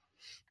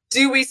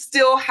 Do we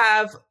still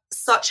have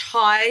such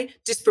high,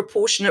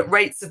 disproportionate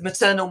rates of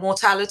maternal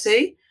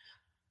mortality?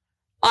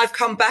 I've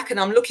come back and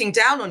I'm looking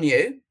down on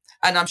you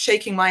and I'm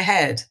shaking my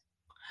head.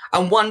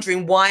 I'm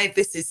wondering why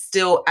this is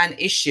still an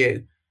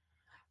issue,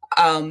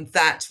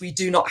 that we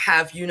do not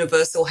have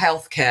universal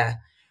health care.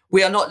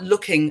 We are not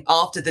looking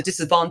after the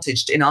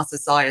disadvantaged in our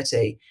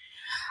society.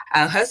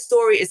 Her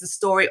story is a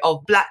story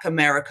of Black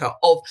America,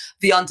 of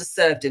the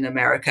underserved in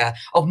America,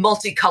 of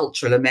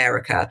multicultural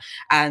America,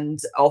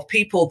 and of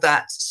people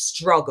that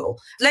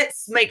struggle.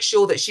 Let's make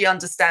sure that she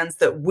understands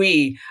that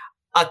we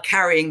are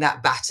carrying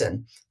that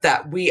baton,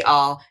 that we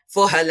are,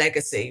 for her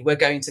legacy, we're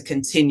going to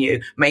continue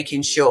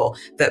making sure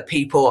that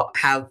people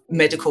have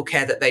medical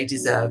care that they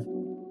deserve.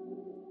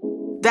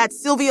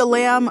 That's Sylvia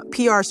Lamb,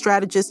 PR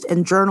strategist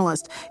and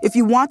journalist. If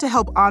you want to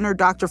help honor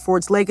Dr.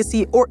 Ford's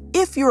legacy, or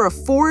if you're a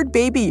Ford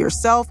baby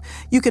yourself,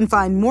 you can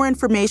find more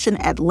information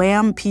at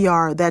Lamb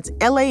PR. That's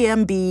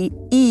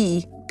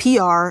LAMBEPR.com.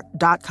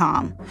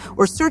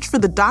 Or search for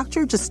the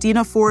Dr.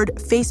 Justina Ford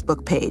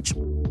Facebook page.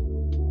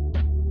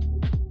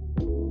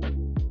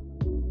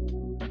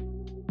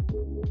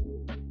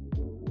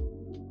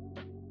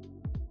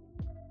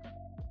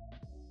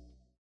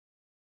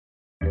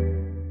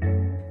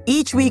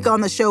 Each week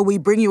on the show, we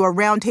bring you a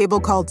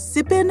roundtable called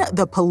Sippin'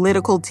 the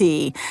Political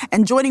Tea.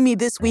 And joining me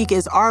this week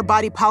is our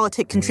Body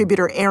Politic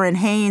contributor, Erin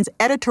Haynes,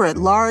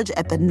 editor-at-large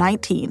at the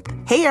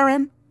 19th. Hey,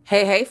 Erin.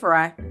 Hey,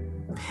 Farai.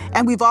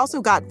 And we've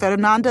also got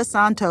Fernanda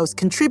Santos,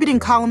 contributing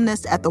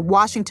columnist at The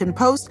Washington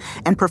Post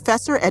and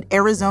professor at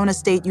Arizona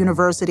State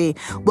University.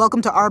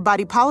 Welcome to Our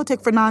Body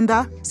Politic,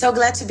 Fernanda. So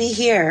glad to be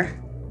here.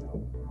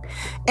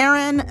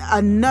 Erin,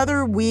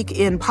 another week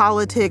in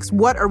politics.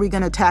 What are we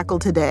going to tackle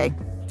today?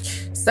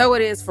 So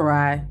it is,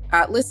 Farai.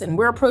 Listen,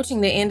 we're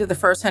approaching the end of the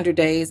first 100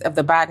 days of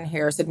the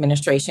Biden-Harris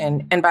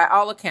administration, and by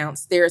all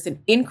accounts, there is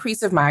an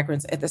increase of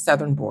migrants at the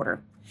southern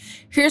border.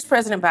 Here's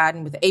President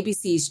Biden with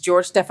ABC's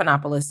George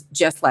Stephanopoulos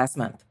just last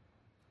month.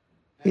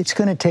 It's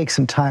going to take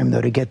some time, though,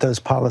 to get those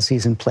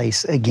policies in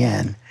place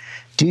again.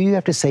 Do you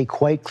have to say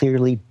quite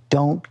clearly,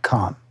 don't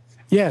come?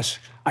 Yes,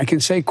 I can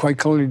say quite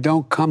clearly,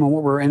 don't come. And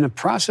what we're in the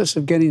process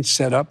of getting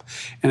set up,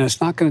 and it's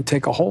not going to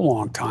take a whole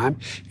long time,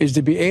 is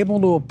to be able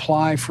to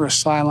apply for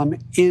asylum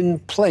in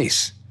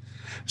place.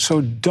 So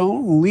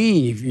don't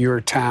leave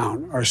your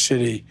town or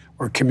city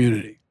or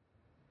community.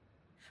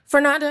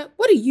 Fernanda,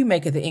 what do you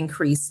make of the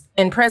increase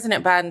and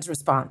President Biden's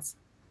response?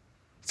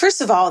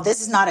 First of all,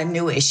 this is not a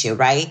new issue,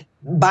 right?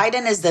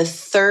 Biden is the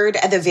third,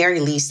 at the very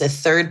least, the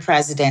third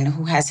president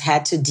who has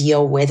had to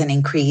deal with an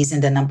increase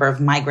in the number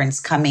of migrants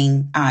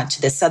coming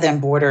to the southern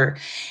border.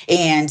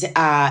 And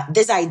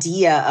this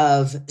idea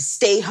of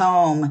stay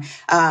home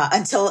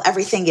until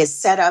everything is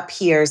set up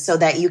here so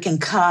that you can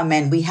come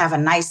and we have a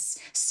nice,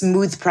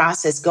 smooth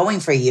process going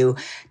for you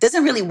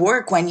doesn't really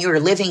work when you're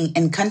living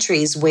in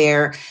countries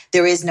where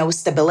there is no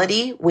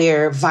stability,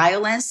 where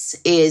violence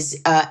is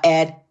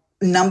at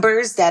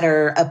numbers that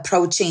are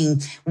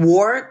approaching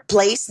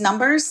workplace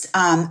numbers,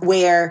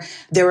 where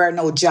there are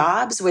no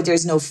jobs, where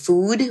there's no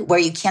food, where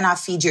you cannot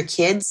feed your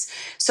kids.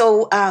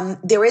 So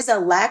there is a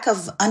lack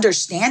of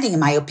understanding, in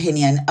my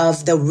opinion,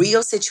 of the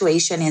real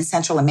situation in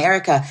Central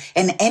America.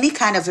 And any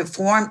kind of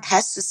reform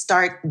has to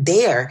start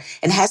there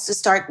and has to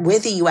start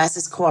with the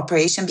U.S.'s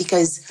cooperation,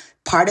 because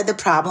part of the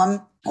problem,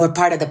 or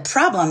part of the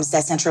problems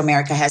that Central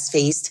America has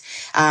faced,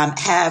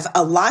 have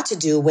a lot to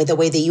do with the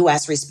way the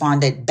U.S.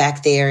 responded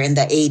back there in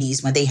the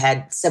 80s when they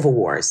had civil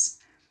wars.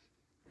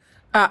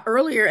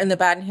 Earlier in the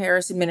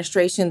Biden-Harris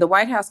administration, the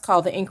White House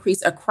called the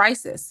increase a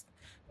crisis.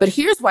 But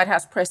here's White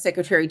House Press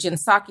Secretary Jen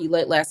Psaki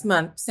late last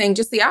month saying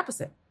just the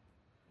opposite.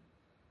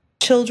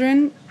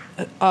 Children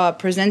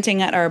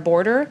presenting at our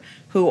border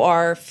who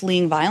are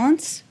fleeing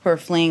violence, who are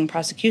fleeing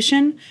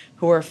prosecution,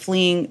 who are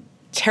fleeing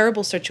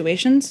terrible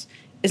situations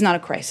is not a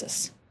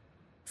crisis.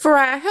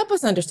 Farai, help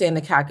us understand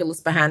the calculus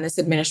behind this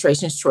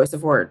administration's choice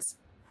of words.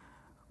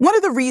 One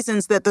of the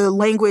reasons that the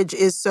language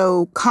is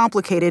so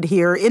complicated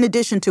here, in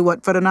addition to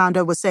what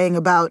Fernanda was saying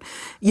about,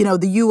 the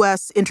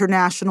U.S.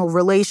 international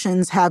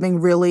relations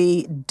having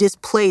really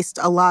displaced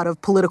a lot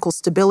of political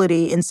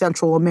stability in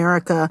Central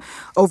America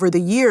over the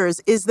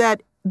years, is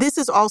that this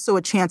is also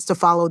a chance to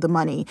follow the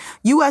money.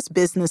 U.S.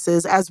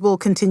 businesses, as we'll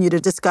continue to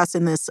discuss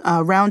in this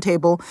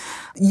roundtable,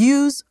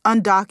 use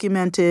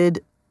undocumented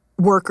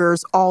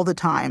workers all the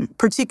time,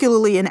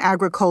 particularly in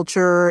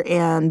agriculture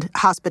and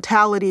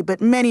hospitality, but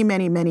many,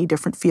 many, many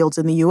different fields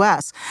in the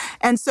U.S.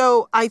 And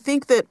so I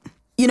think that,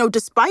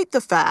 despite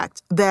the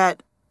fact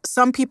that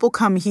some people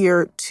come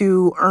here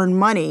to earn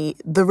money,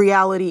 the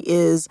reality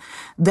is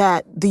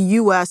that the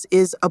U.S.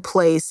 is a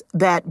place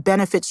that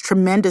benefits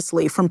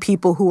tremendously from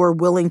people who are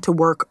willing to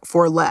work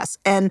for less.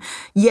 And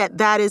yet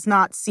that is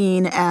not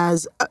seen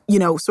as,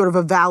 sort of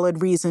a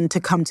valid reason to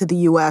come to the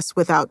U.S.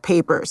 without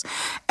papers.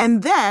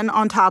 And then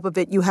on top of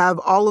it, you have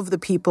all of the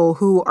people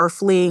who are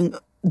fleeing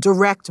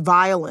direct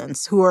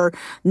violence, who are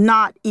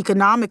not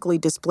economically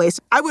displaced.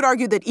 I would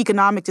argue that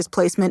economic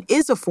displacement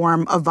is a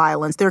form of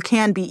violence. There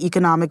can be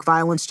economic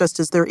violence just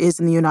as there is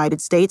in the United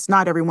States.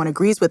 Not everyone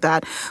agrees with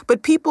that.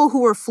 But people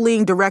who are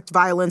fleeing direct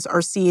violence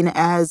are seen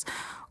as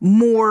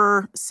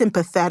more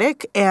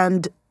sympathetic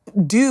and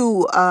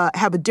do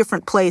have a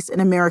different place in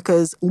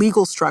America's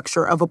legal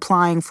structure of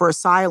applying for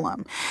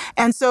asylum.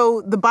 And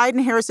so the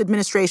Biden-Harris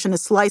administration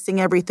is slicing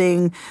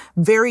everything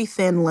very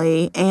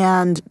thinly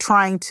and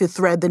trying to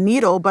thread the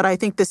needle. But I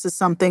think this is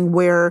something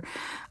where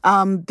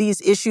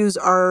these issues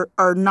are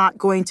not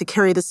going to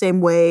carry the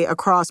same way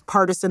across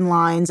partisan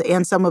lines,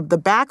 and some of the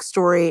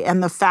backstory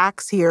and the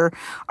facts here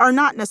are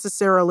not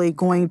necessarily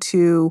going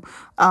to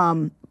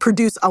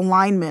produce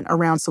alignment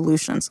around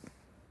solutions.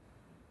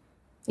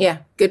 Yeah,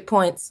 good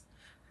points.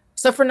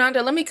 So,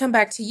 Fernanda, let me come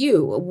back to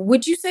you.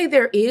 Would you say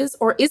there is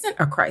or isn't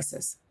a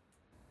crisis?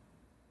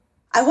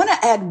 I want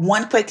to add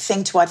one quick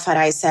thing to what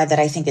Farai said that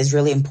I think is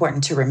really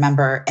important to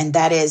remember, and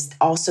that is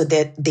also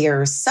that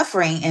they're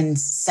suffering in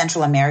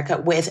Central America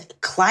with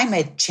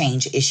climate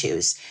change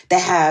issues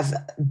that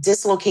have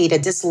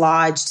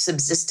dislodged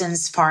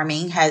subsistence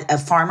farming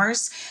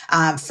farmers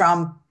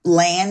from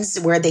lands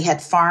where they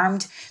had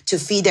farmed to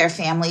feed their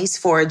families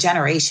for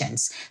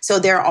generations. So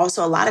there are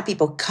also a lot of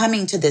people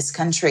coming to this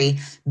country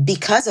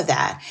because of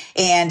that.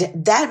 And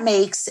that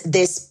makes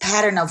this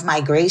pattern of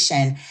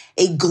migration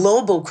a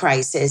global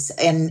crisis.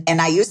 And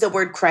I use the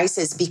word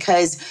crisis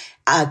because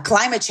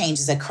climate change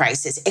is a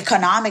crisis.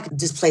 Economic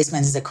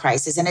displacement is a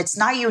crisis. And it's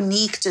not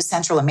unique to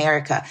Central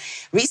America.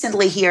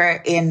 Recently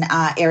here in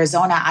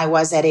Arizona, I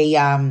was at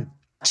a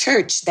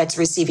church that's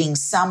receiving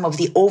some of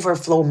the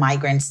overflow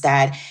migrants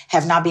that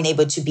have not been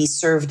able to be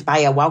served by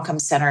a welcome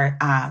center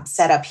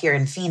set up here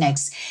in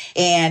Phoenix.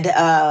 And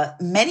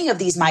many of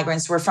these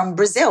migrants were from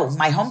Brazil,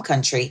 my home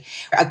country,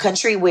 a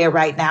country where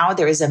right now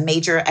there is a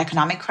major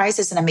economic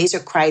crisis and a major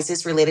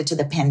crisis related to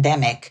the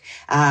pandemic.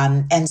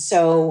 And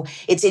so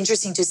it's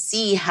interesting to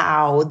see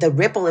how the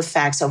ripple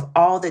effects of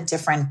all the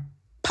different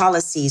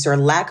policies or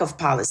lack of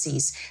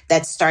policies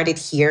that started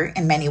here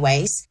in many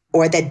ways,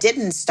 or that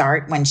didn't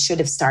start when should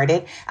have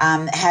started,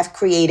 have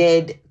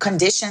created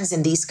conditions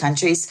in these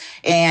countries.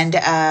 And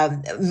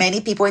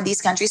many people in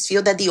these countries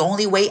feel that the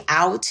only way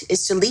out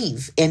is to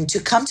leave and to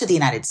come to the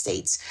United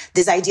States.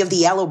 This idea of the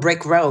yellow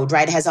brick road,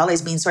 right, has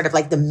always been sort of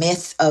like the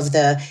myth of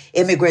the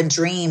immigrant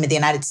dream in the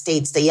United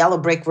States, the yellow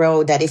brick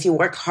road, that if you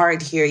work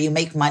hard here, you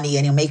make money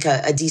and you make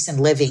a decent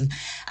living.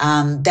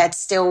 That's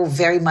still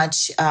very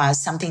much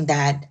something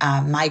that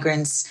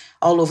migrants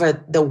all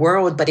over the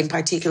world, but in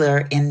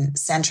particular in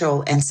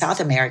Central and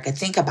South America,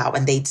 think about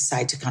when they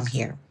decide to come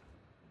here.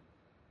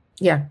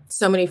 Yeah,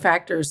 so many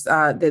factors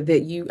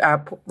that you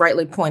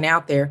rightly point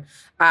out there.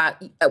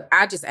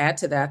 I just add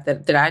to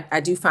that I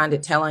do find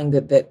it telling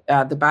that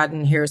the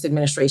Biden-Harris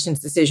administration's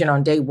decision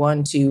on day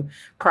one to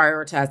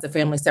prioritize the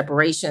family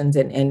separations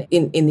and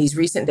in these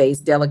recent days,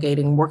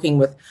 delegating, working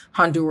with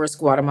Honduras,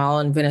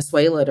 Guatemala, and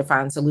Venezuela to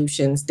find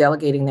solutions,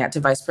 delegating that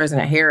to Vice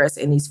President Harris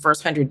in these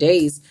first 100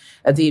 days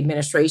of the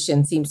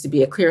administration seems to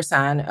be a clear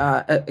sign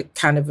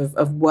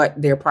of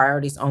what their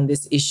priorities on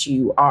this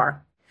issue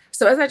are.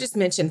 So as I just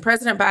mentioned,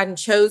 President Biden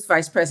chose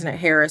Vice President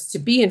Harris to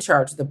be in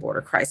charge of the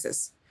border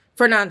crisis.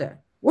 Fernanda,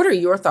 what are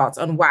your thoughts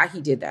on why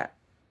he did that?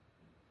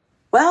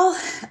 Well,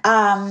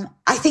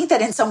 I think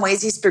that in some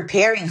ways he's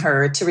preparing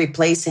her to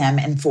replace him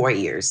in 4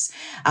 years,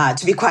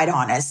 to be quite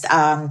honest.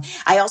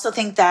 I also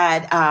think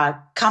that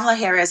Kamala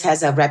Harris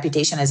has a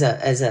reputation as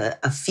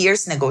a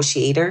fierce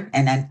negotiator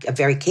and a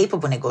very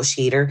capable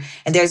negotiator.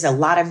 And there's a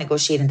lot of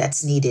negotiating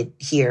that's needed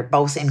here,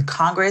 both in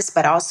Congress,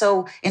 but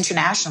also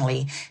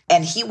internationally.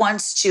 And he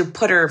wants to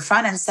put her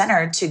front and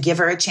center to give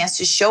her a chance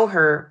to show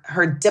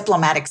her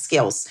diplomatic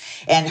skills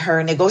and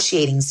her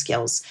negotiating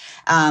skills.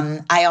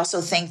 I also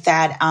think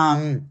that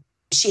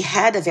she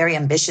had a very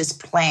ambitious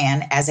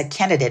plan as a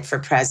candidate for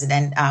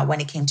president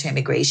when it came to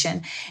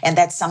immigration. And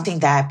that's something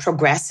that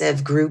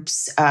progressive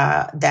groups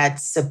that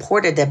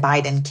supported the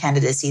Biden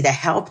candidacy, that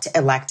helped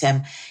elect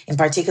him, in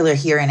particular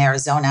here in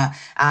Arizona,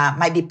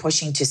 might be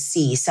pushing to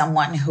see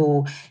someone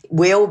who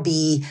will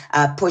be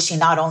pushing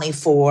not only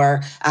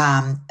for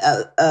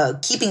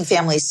keeping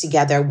families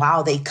together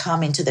while they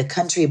come into the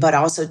country, but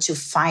also to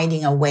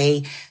finding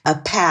a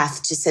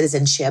path to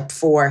citizenship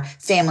for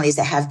families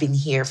that have been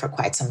here for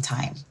quite some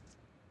time.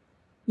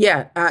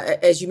 Yeah,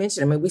 as you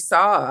mentioned, we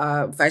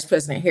saw Vice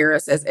President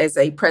Harris as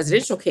a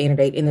presidential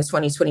candidate in the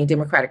 2020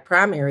 Democratic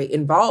primary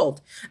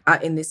involved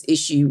in this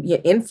issue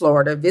in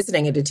Florida,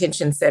 visiting a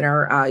detention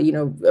center,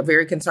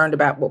 very concerned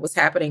about what was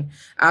happening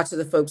to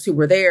the folks who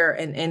were there.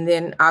 And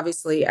then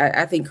obviously,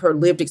 I think her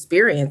lived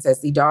experience as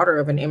the daughter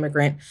of an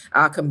immigrant,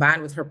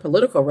 combined with her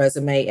political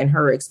resume and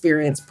her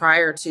experience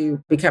prior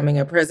to becoming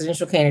a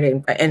presidential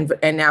candidate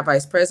and now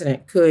vice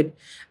president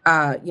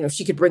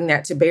she could bring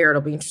that to bear.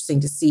 It'll be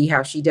interesting to see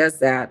how she does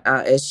that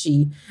as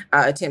she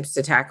attempts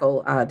to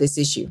tackle this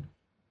issue.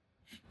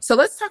 So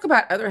let's talk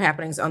about other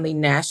happenings on the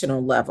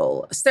national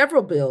level.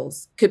 Several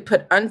bills could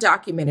put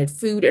undocumented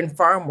food and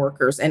farm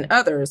workers and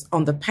others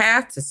on the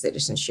path to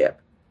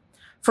citizenship.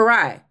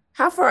 Farai,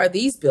 how far are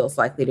these bills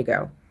likely to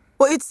go?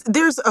 Well,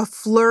 there's a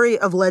flurry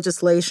of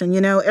legislation.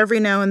 Every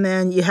now and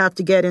then you have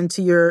to get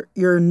into your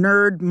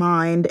nerd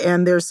mind,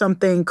 and there's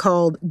something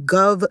called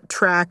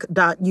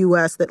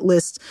govtrack.us that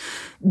lists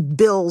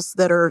bills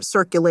that are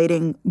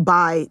circulating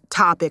by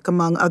topic,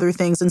 among other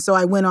things. And so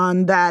I went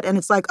on that, and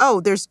it's like,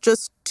 there's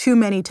just too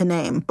many to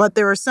name. But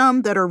there are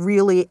some that are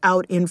really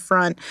out in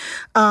front.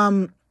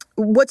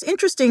 What's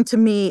interesting to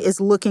me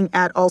is looking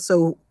at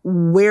also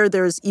where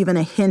there's even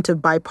a hint of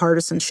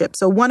bipartisanship.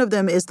 So one of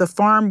them is the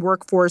Farm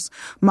Workforce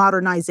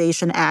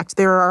Modernization Act.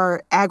 There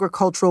are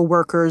agricultural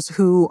workers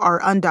who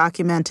are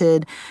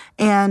undocumented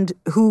and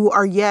who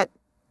are yet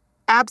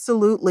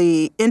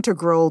absolutely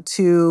integral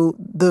to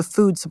the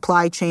food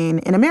supply chain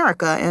in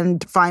America.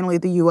 And finally,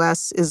 the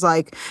U.S. is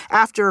like,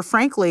 after,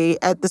 frankly,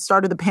 at the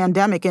start of the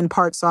pandemic, in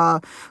part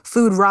saw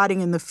food rotting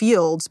in the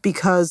fields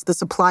because the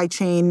supply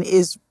chain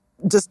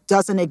just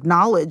doesn't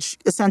acknowledge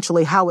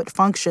essentially how it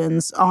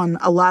functions on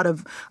a lot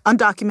of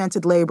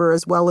undocumented labor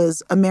as well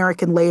as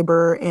American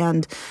labor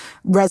and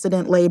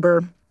resident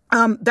labor.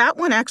 That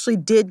one actually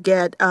did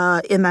get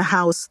in the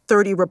House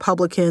 30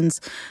 Republicans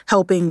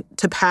helping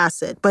to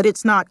pass it. But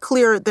it's not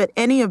clear that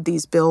any of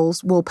these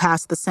bills will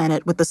pass the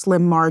Senate with the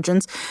slim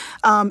margins.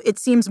 It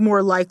seems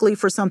more likely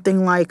for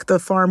something like the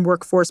Farm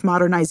Workforce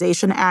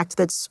Modernization Act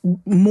that's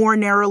more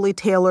narrowly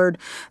tailored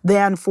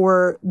than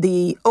for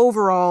the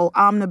overall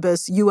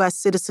omnibus U.S.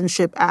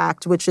 Citizenship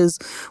Act, which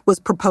was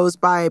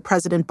proposed by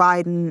President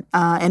Biden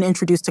and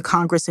introduced to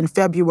Congress in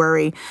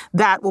February.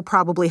 That will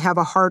probably have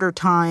a harder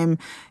time,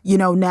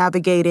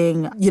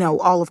 navigating,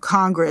 all of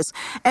Congress.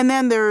 And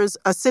then there's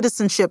a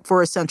Citizenship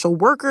for Essential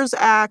Workers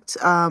Act,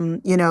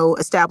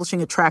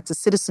 establishing a track to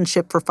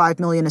citizenship for 5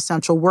 million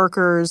essential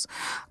workers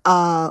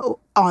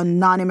on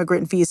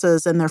non-immigrant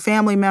visas and their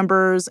family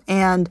members.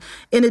 And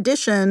in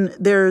addition,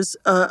 there's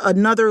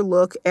another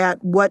look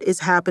at what is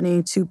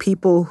happening to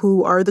people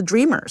who are the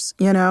dreamers,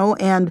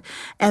 and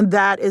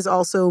that is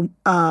also,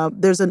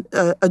 there's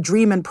a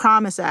Dream and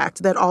Promise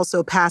Act that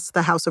also passed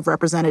the House of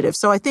Representatives.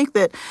 So I think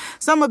that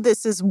some of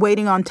this is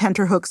waiting on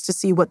tenterhooks to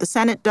see what the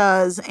Senate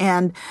does,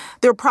 and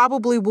there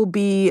probably will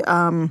be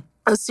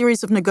a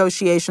series of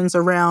negotiations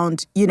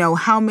around,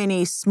 how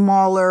many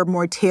smaller,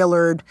 more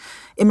tailored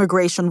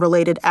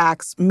immigration-related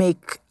acts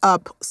make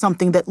up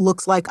something that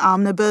looks like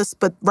omnibus.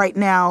 But right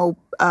now,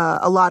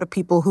 a lot of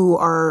people who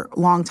are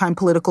longtime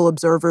political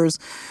observers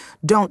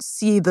don't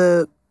see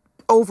the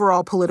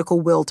overall political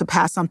will to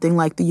pass something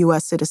like the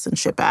U.S.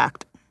 Citizenship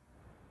Act.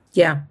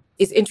 Yeah.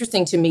 It's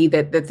interesting to me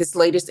that this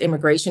latest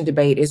immigration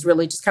debate is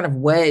really just kind of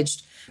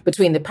wedged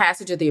between the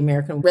passage of the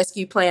American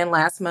Rescue Plan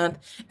last month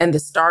and the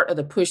start of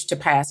the push to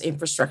pass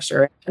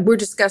infrastructure. We're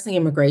discussing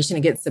immigration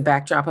against the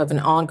backdrop of an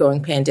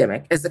ongoing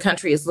pandemic as the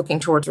country is looking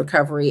towards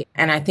recovery.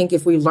 And I think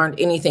if we learned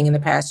anything in the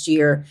past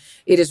year,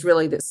 it is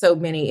really that so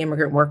many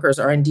immigrant workers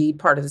are indeed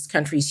part of this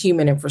country's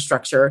human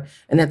infrastructure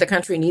and that the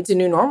country needs a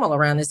new normal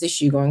around this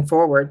issue going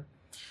forward.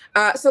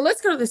 So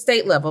let's go to the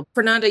state level.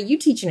 Fernanda, you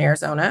teach in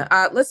Arizona.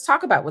 Let's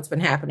talk about what's been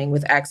happening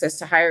with access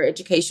to higher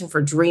education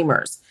for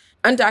Dreamers.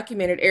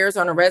 Undocumented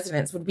Arizona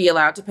residents would be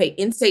allowed to pay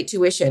in-state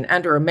tuition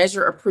under a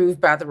measure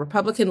approved by the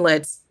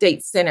Republican-led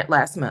state Senate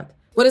last month.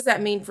 What does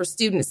that mean for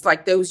students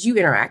like those you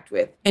interact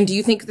with? And do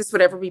you think this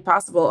would ever be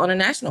possible on a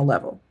national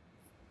level?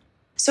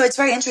 So it's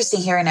very interesting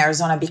here in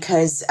Arizona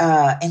because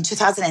in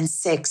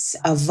 2006,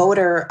 a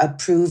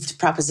voter-approved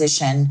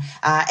proposition,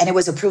 and it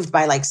was approved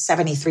by like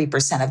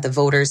 73% of the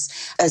voters,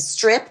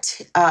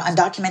 stripped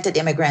undocumented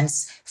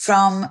immigrants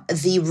from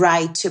the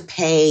right to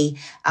pay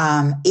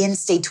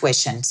in-state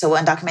tuition. So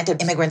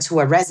undocumented immigrants who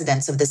are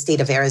residents of the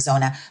state of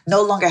Arizona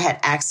no longer had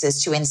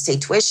access to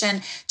in-state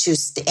tuition, to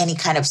any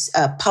kind of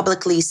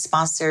publicly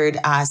sponsored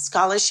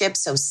scholarship,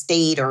 so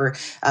state or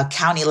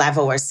county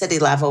level or city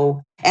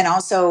level, and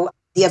also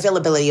the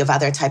availability of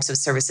other types of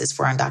services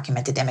for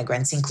undocumented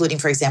immigrants, including,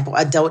 for example,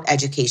 adult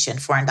education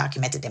for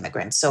undocumented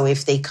immigrants. So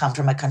if they come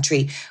from a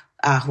country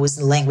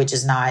whose language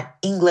is not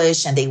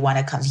English and they want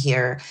to come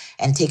here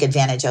and take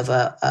advantage of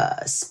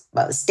a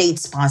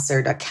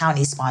state-sponsored, a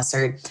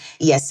county-sponsored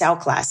ESL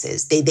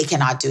classes, they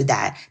cannot do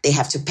that. They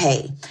have to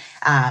pay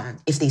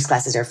if these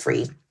classes are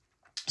free.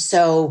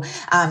 So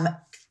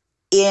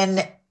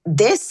in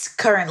this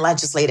current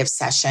legislative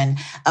session,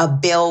 a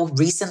bill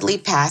recently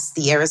passed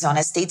the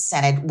Arizona State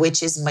Senate,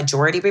 which is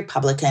majority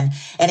Republican,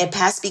 and it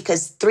passed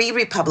because 3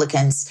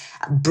 Republicans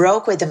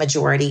broke with the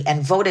majority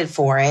and voted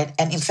for it.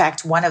 And in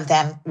fact, one of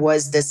them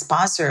was the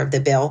sponsor of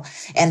the bill,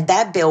 and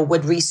that bill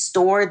would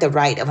restore the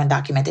right of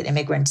undocumented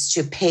immigrants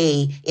to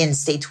pay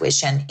in-state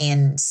tuition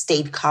in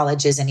state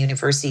colleges and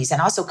universities,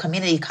 and also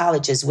community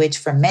colleges, which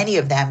for many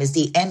of them is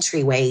the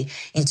entryway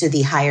into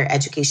the higher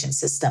education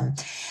system.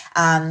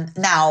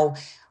 Now,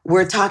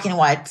 we're talking,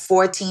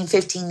 14,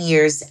 15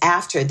 years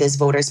after this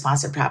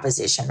voter-sponsored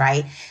proposition,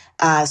 right?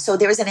 So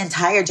there was an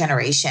entire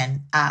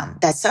generation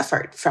that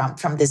suffered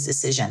from this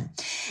decision.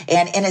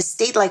 And in a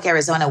state like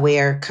Arizona,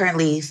 where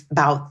currently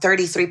about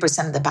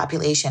 33% of the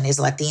population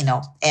is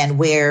Latino, and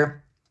where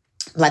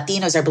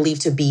Latinos are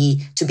believed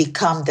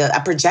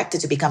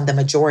projected to become the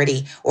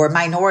majority, or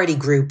minority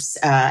groups,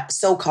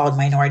 so-called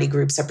minority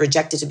groups are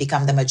projected to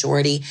become the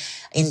majority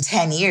in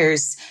 10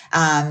 years.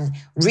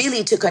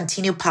 Really, to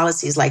continue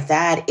policies like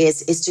that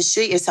is to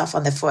shoot yourself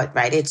on the foot,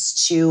 right?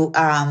 It's to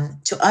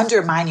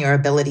undermine your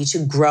ability to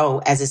grow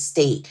as a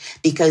state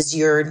because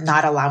you're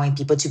not allowing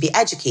people to be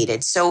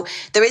educated. So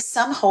there is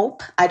some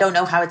hope. I don't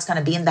know how it's going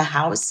to be in the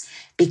House,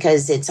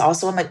 because it's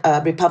also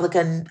a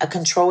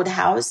Republican-controlled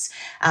House.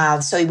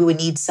 So we would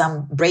need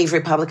some brave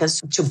Republicans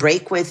to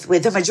break with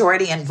the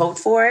majority and vote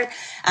for it.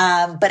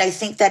 But I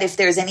think that if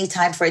there's any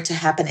time for it to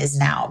happen is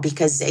now,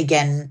 because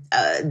again,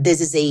 this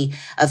is a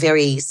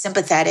very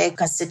sympathetic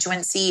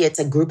constituency. It's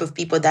a group of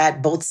people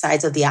that both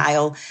sides of the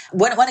aisle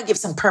want to give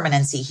some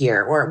permanency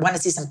here, or want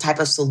to see some type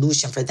of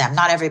solution for them.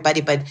 Not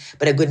everybody, but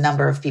a good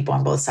number of people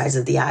on both sides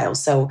of the aisle.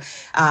 So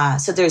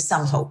there's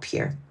some hope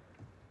here.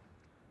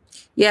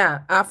 Yeah.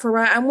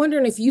 Farai, I'm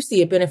wondering if you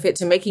see a benefit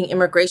to making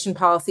immigration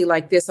policy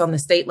like this on the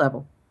state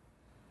level.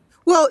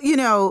 Well,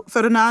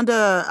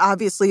 Fernanda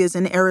obviously is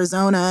in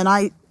Arizona, and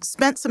I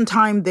spent some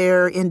time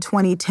there in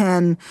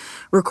 2010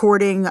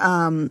 recording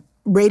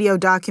radio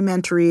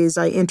documentaries.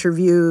 I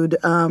interviewed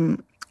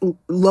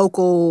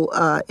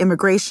local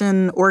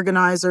immigration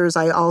organizers.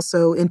 I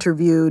also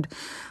interviewed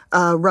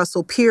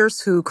Russell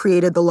Pierce, who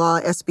created the law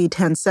SB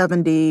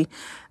 1070,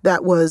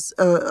 that was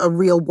a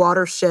real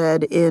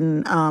watershed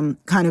in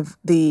kind of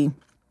the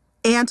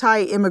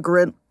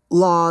anti-immigrant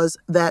laws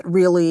that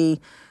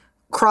really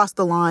crossed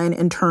the line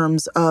in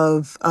terms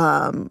of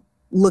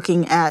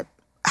looking at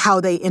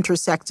how they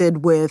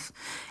intersected with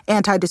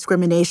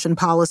anti-discrimination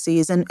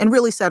policies and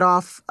really set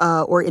off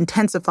or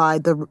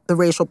intensified the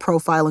racial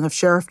profiling of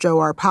Sheriff Joe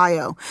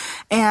Arpaio.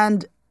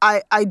 And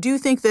I do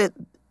think that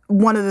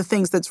one of the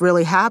things that's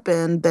really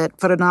happened that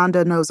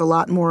Fernanda knows a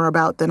lot more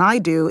about than I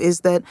do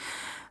is that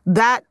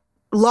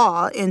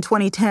law in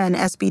 2010,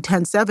 SB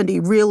 1070,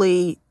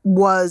 really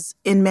was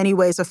in many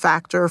ways a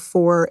factor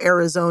for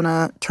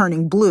Arizona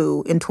turning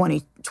blue in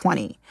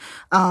 2020.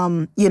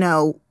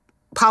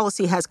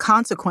 Policy has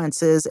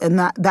consequences, and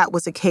that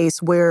was a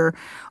case where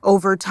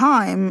over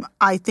time,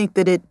 I think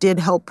that it did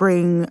help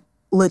bring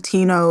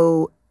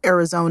Latino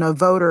Arizona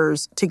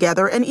voters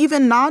together, and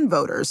even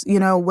non-voters.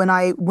 When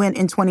I went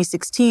in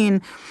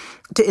 2016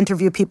 to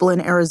interview people in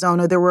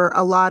Arizona, there were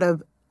a lot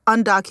of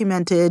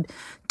undocumented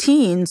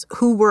teens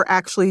who were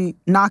actually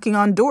knocking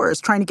on doors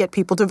trying to get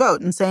people to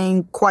vote and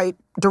saying quite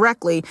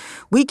directly,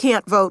 "We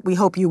can't vote, we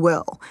hope you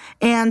will."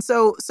 And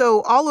so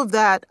all of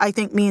that, I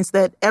think, means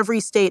that every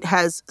state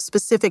has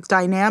specific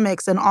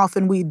dynamics, and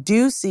often we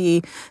do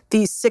see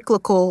these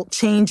cyclical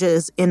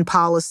changes in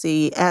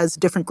policy as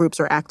different groups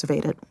are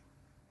activated.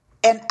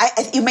 And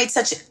you made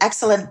such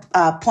excellent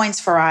points,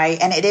 Farai,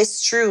 and it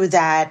is true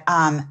that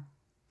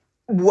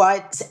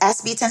what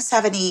SB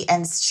 1070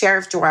 and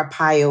Sheriff Joe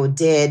Arpaio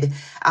did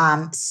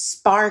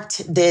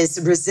sparked this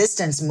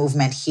resistance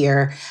movement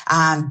here,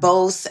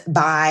 both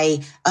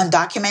by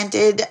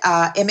undocumented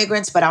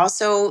immigrants, but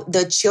also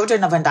the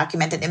children of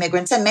undocumented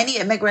immigrants and many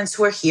immigrants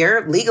who are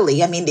here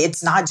legally. I mean,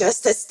 it's not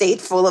just a state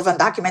full of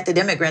undocumented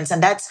immigrants.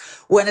 And that's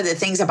one of the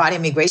things about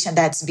immigration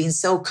that's been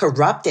so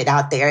corrupted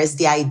out there, is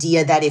the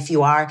idea that if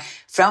you are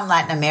from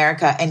Latin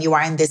America and you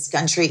are in this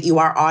country, you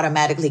are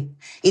automatically,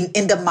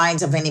 in the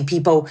minds of many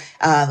people,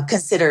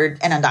 considered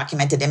an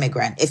undocumented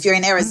immigrant. If you're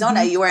in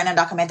Arizona, you are an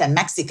undocumented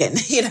Mexican,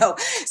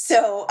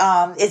 So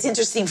it's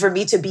interesting for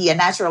me to be a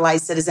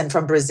naturalized citizen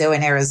from Brazil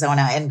and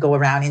Arizona and go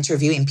around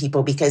interviewing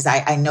people, because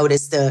I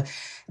noticed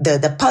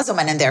the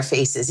puzzlement in their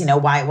faces.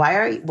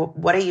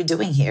 What are you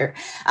doing here?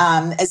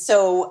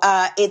 So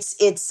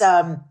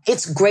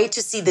it's great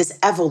to see this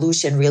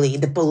evolution, really,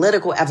 the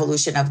political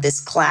evolution of this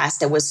class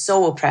that was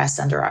so oppressed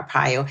under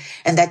Arpaio,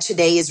 and that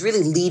today is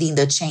really leading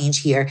the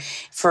change here.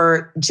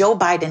 For Joe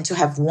Biden to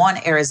have won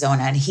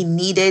Arizona, and he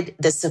needed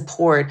the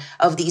support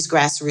of these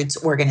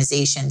grassroots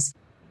organizations.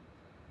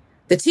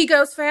 The tea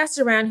goes fast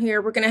around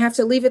here. We're going to have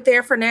to leave it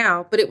there for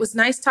now, but it was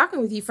nice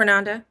talking with you,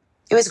 Fernanda.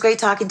 It was great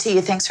talking to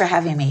you. Thanks for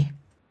having me.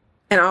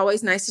 And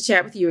always nice to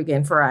chat with you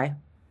again, Farai.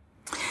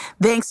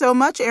 Thanks so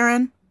much,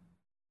 Erin.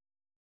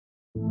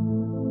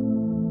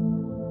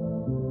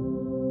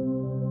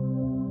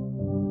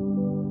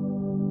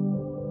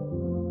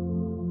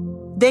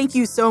 Thank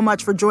you so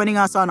much for joining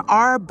us on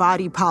Our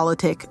Body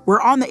Politic. We're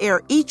on the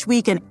air each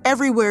week and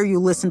everywhere you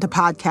listen to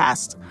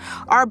podcasts.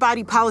 Our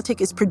Body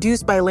Politic is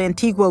produced by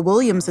Lantigua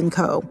Williams &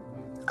 Co.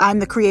 I'm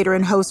the creator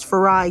and host,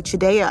 Farai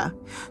Chideya.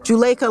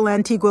 Juleka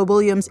Lantigua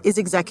Williams is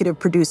executive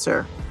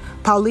producer.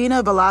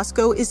 Paulina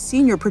Velasco is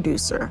senior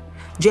producer.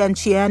 Jen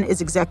Chien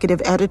is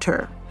executive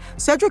editor.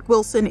 Cedric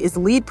Wilson is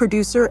lead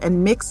producer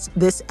and mixed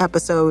this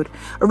episode.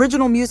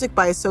 Original music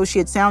by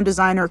associate sound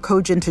designer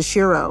Kojin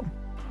Toshiro.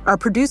 Our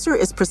producer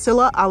is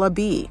Priscilla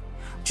Alabi.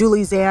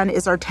 Julie Zan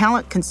is our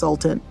talent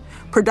consultant.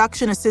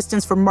 Production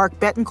assistance from Mark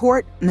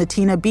Betancourt,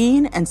 Natina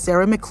Bean, and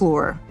Sarah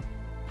McClure.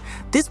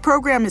 This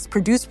program is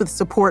produced with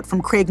support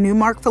from Craig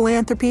Newmark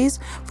Philanthropies,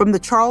 from the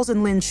Charles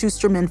and Lynn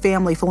Schusterman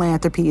Family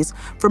Philanthropies,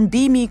 from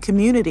Be Me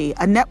Community,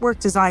 a network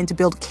designed to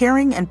build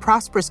caring and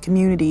prosperous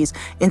communities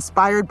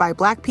inspired by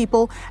Black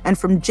people, and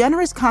from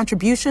generous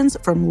contributions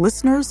from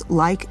listeners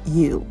like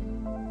you.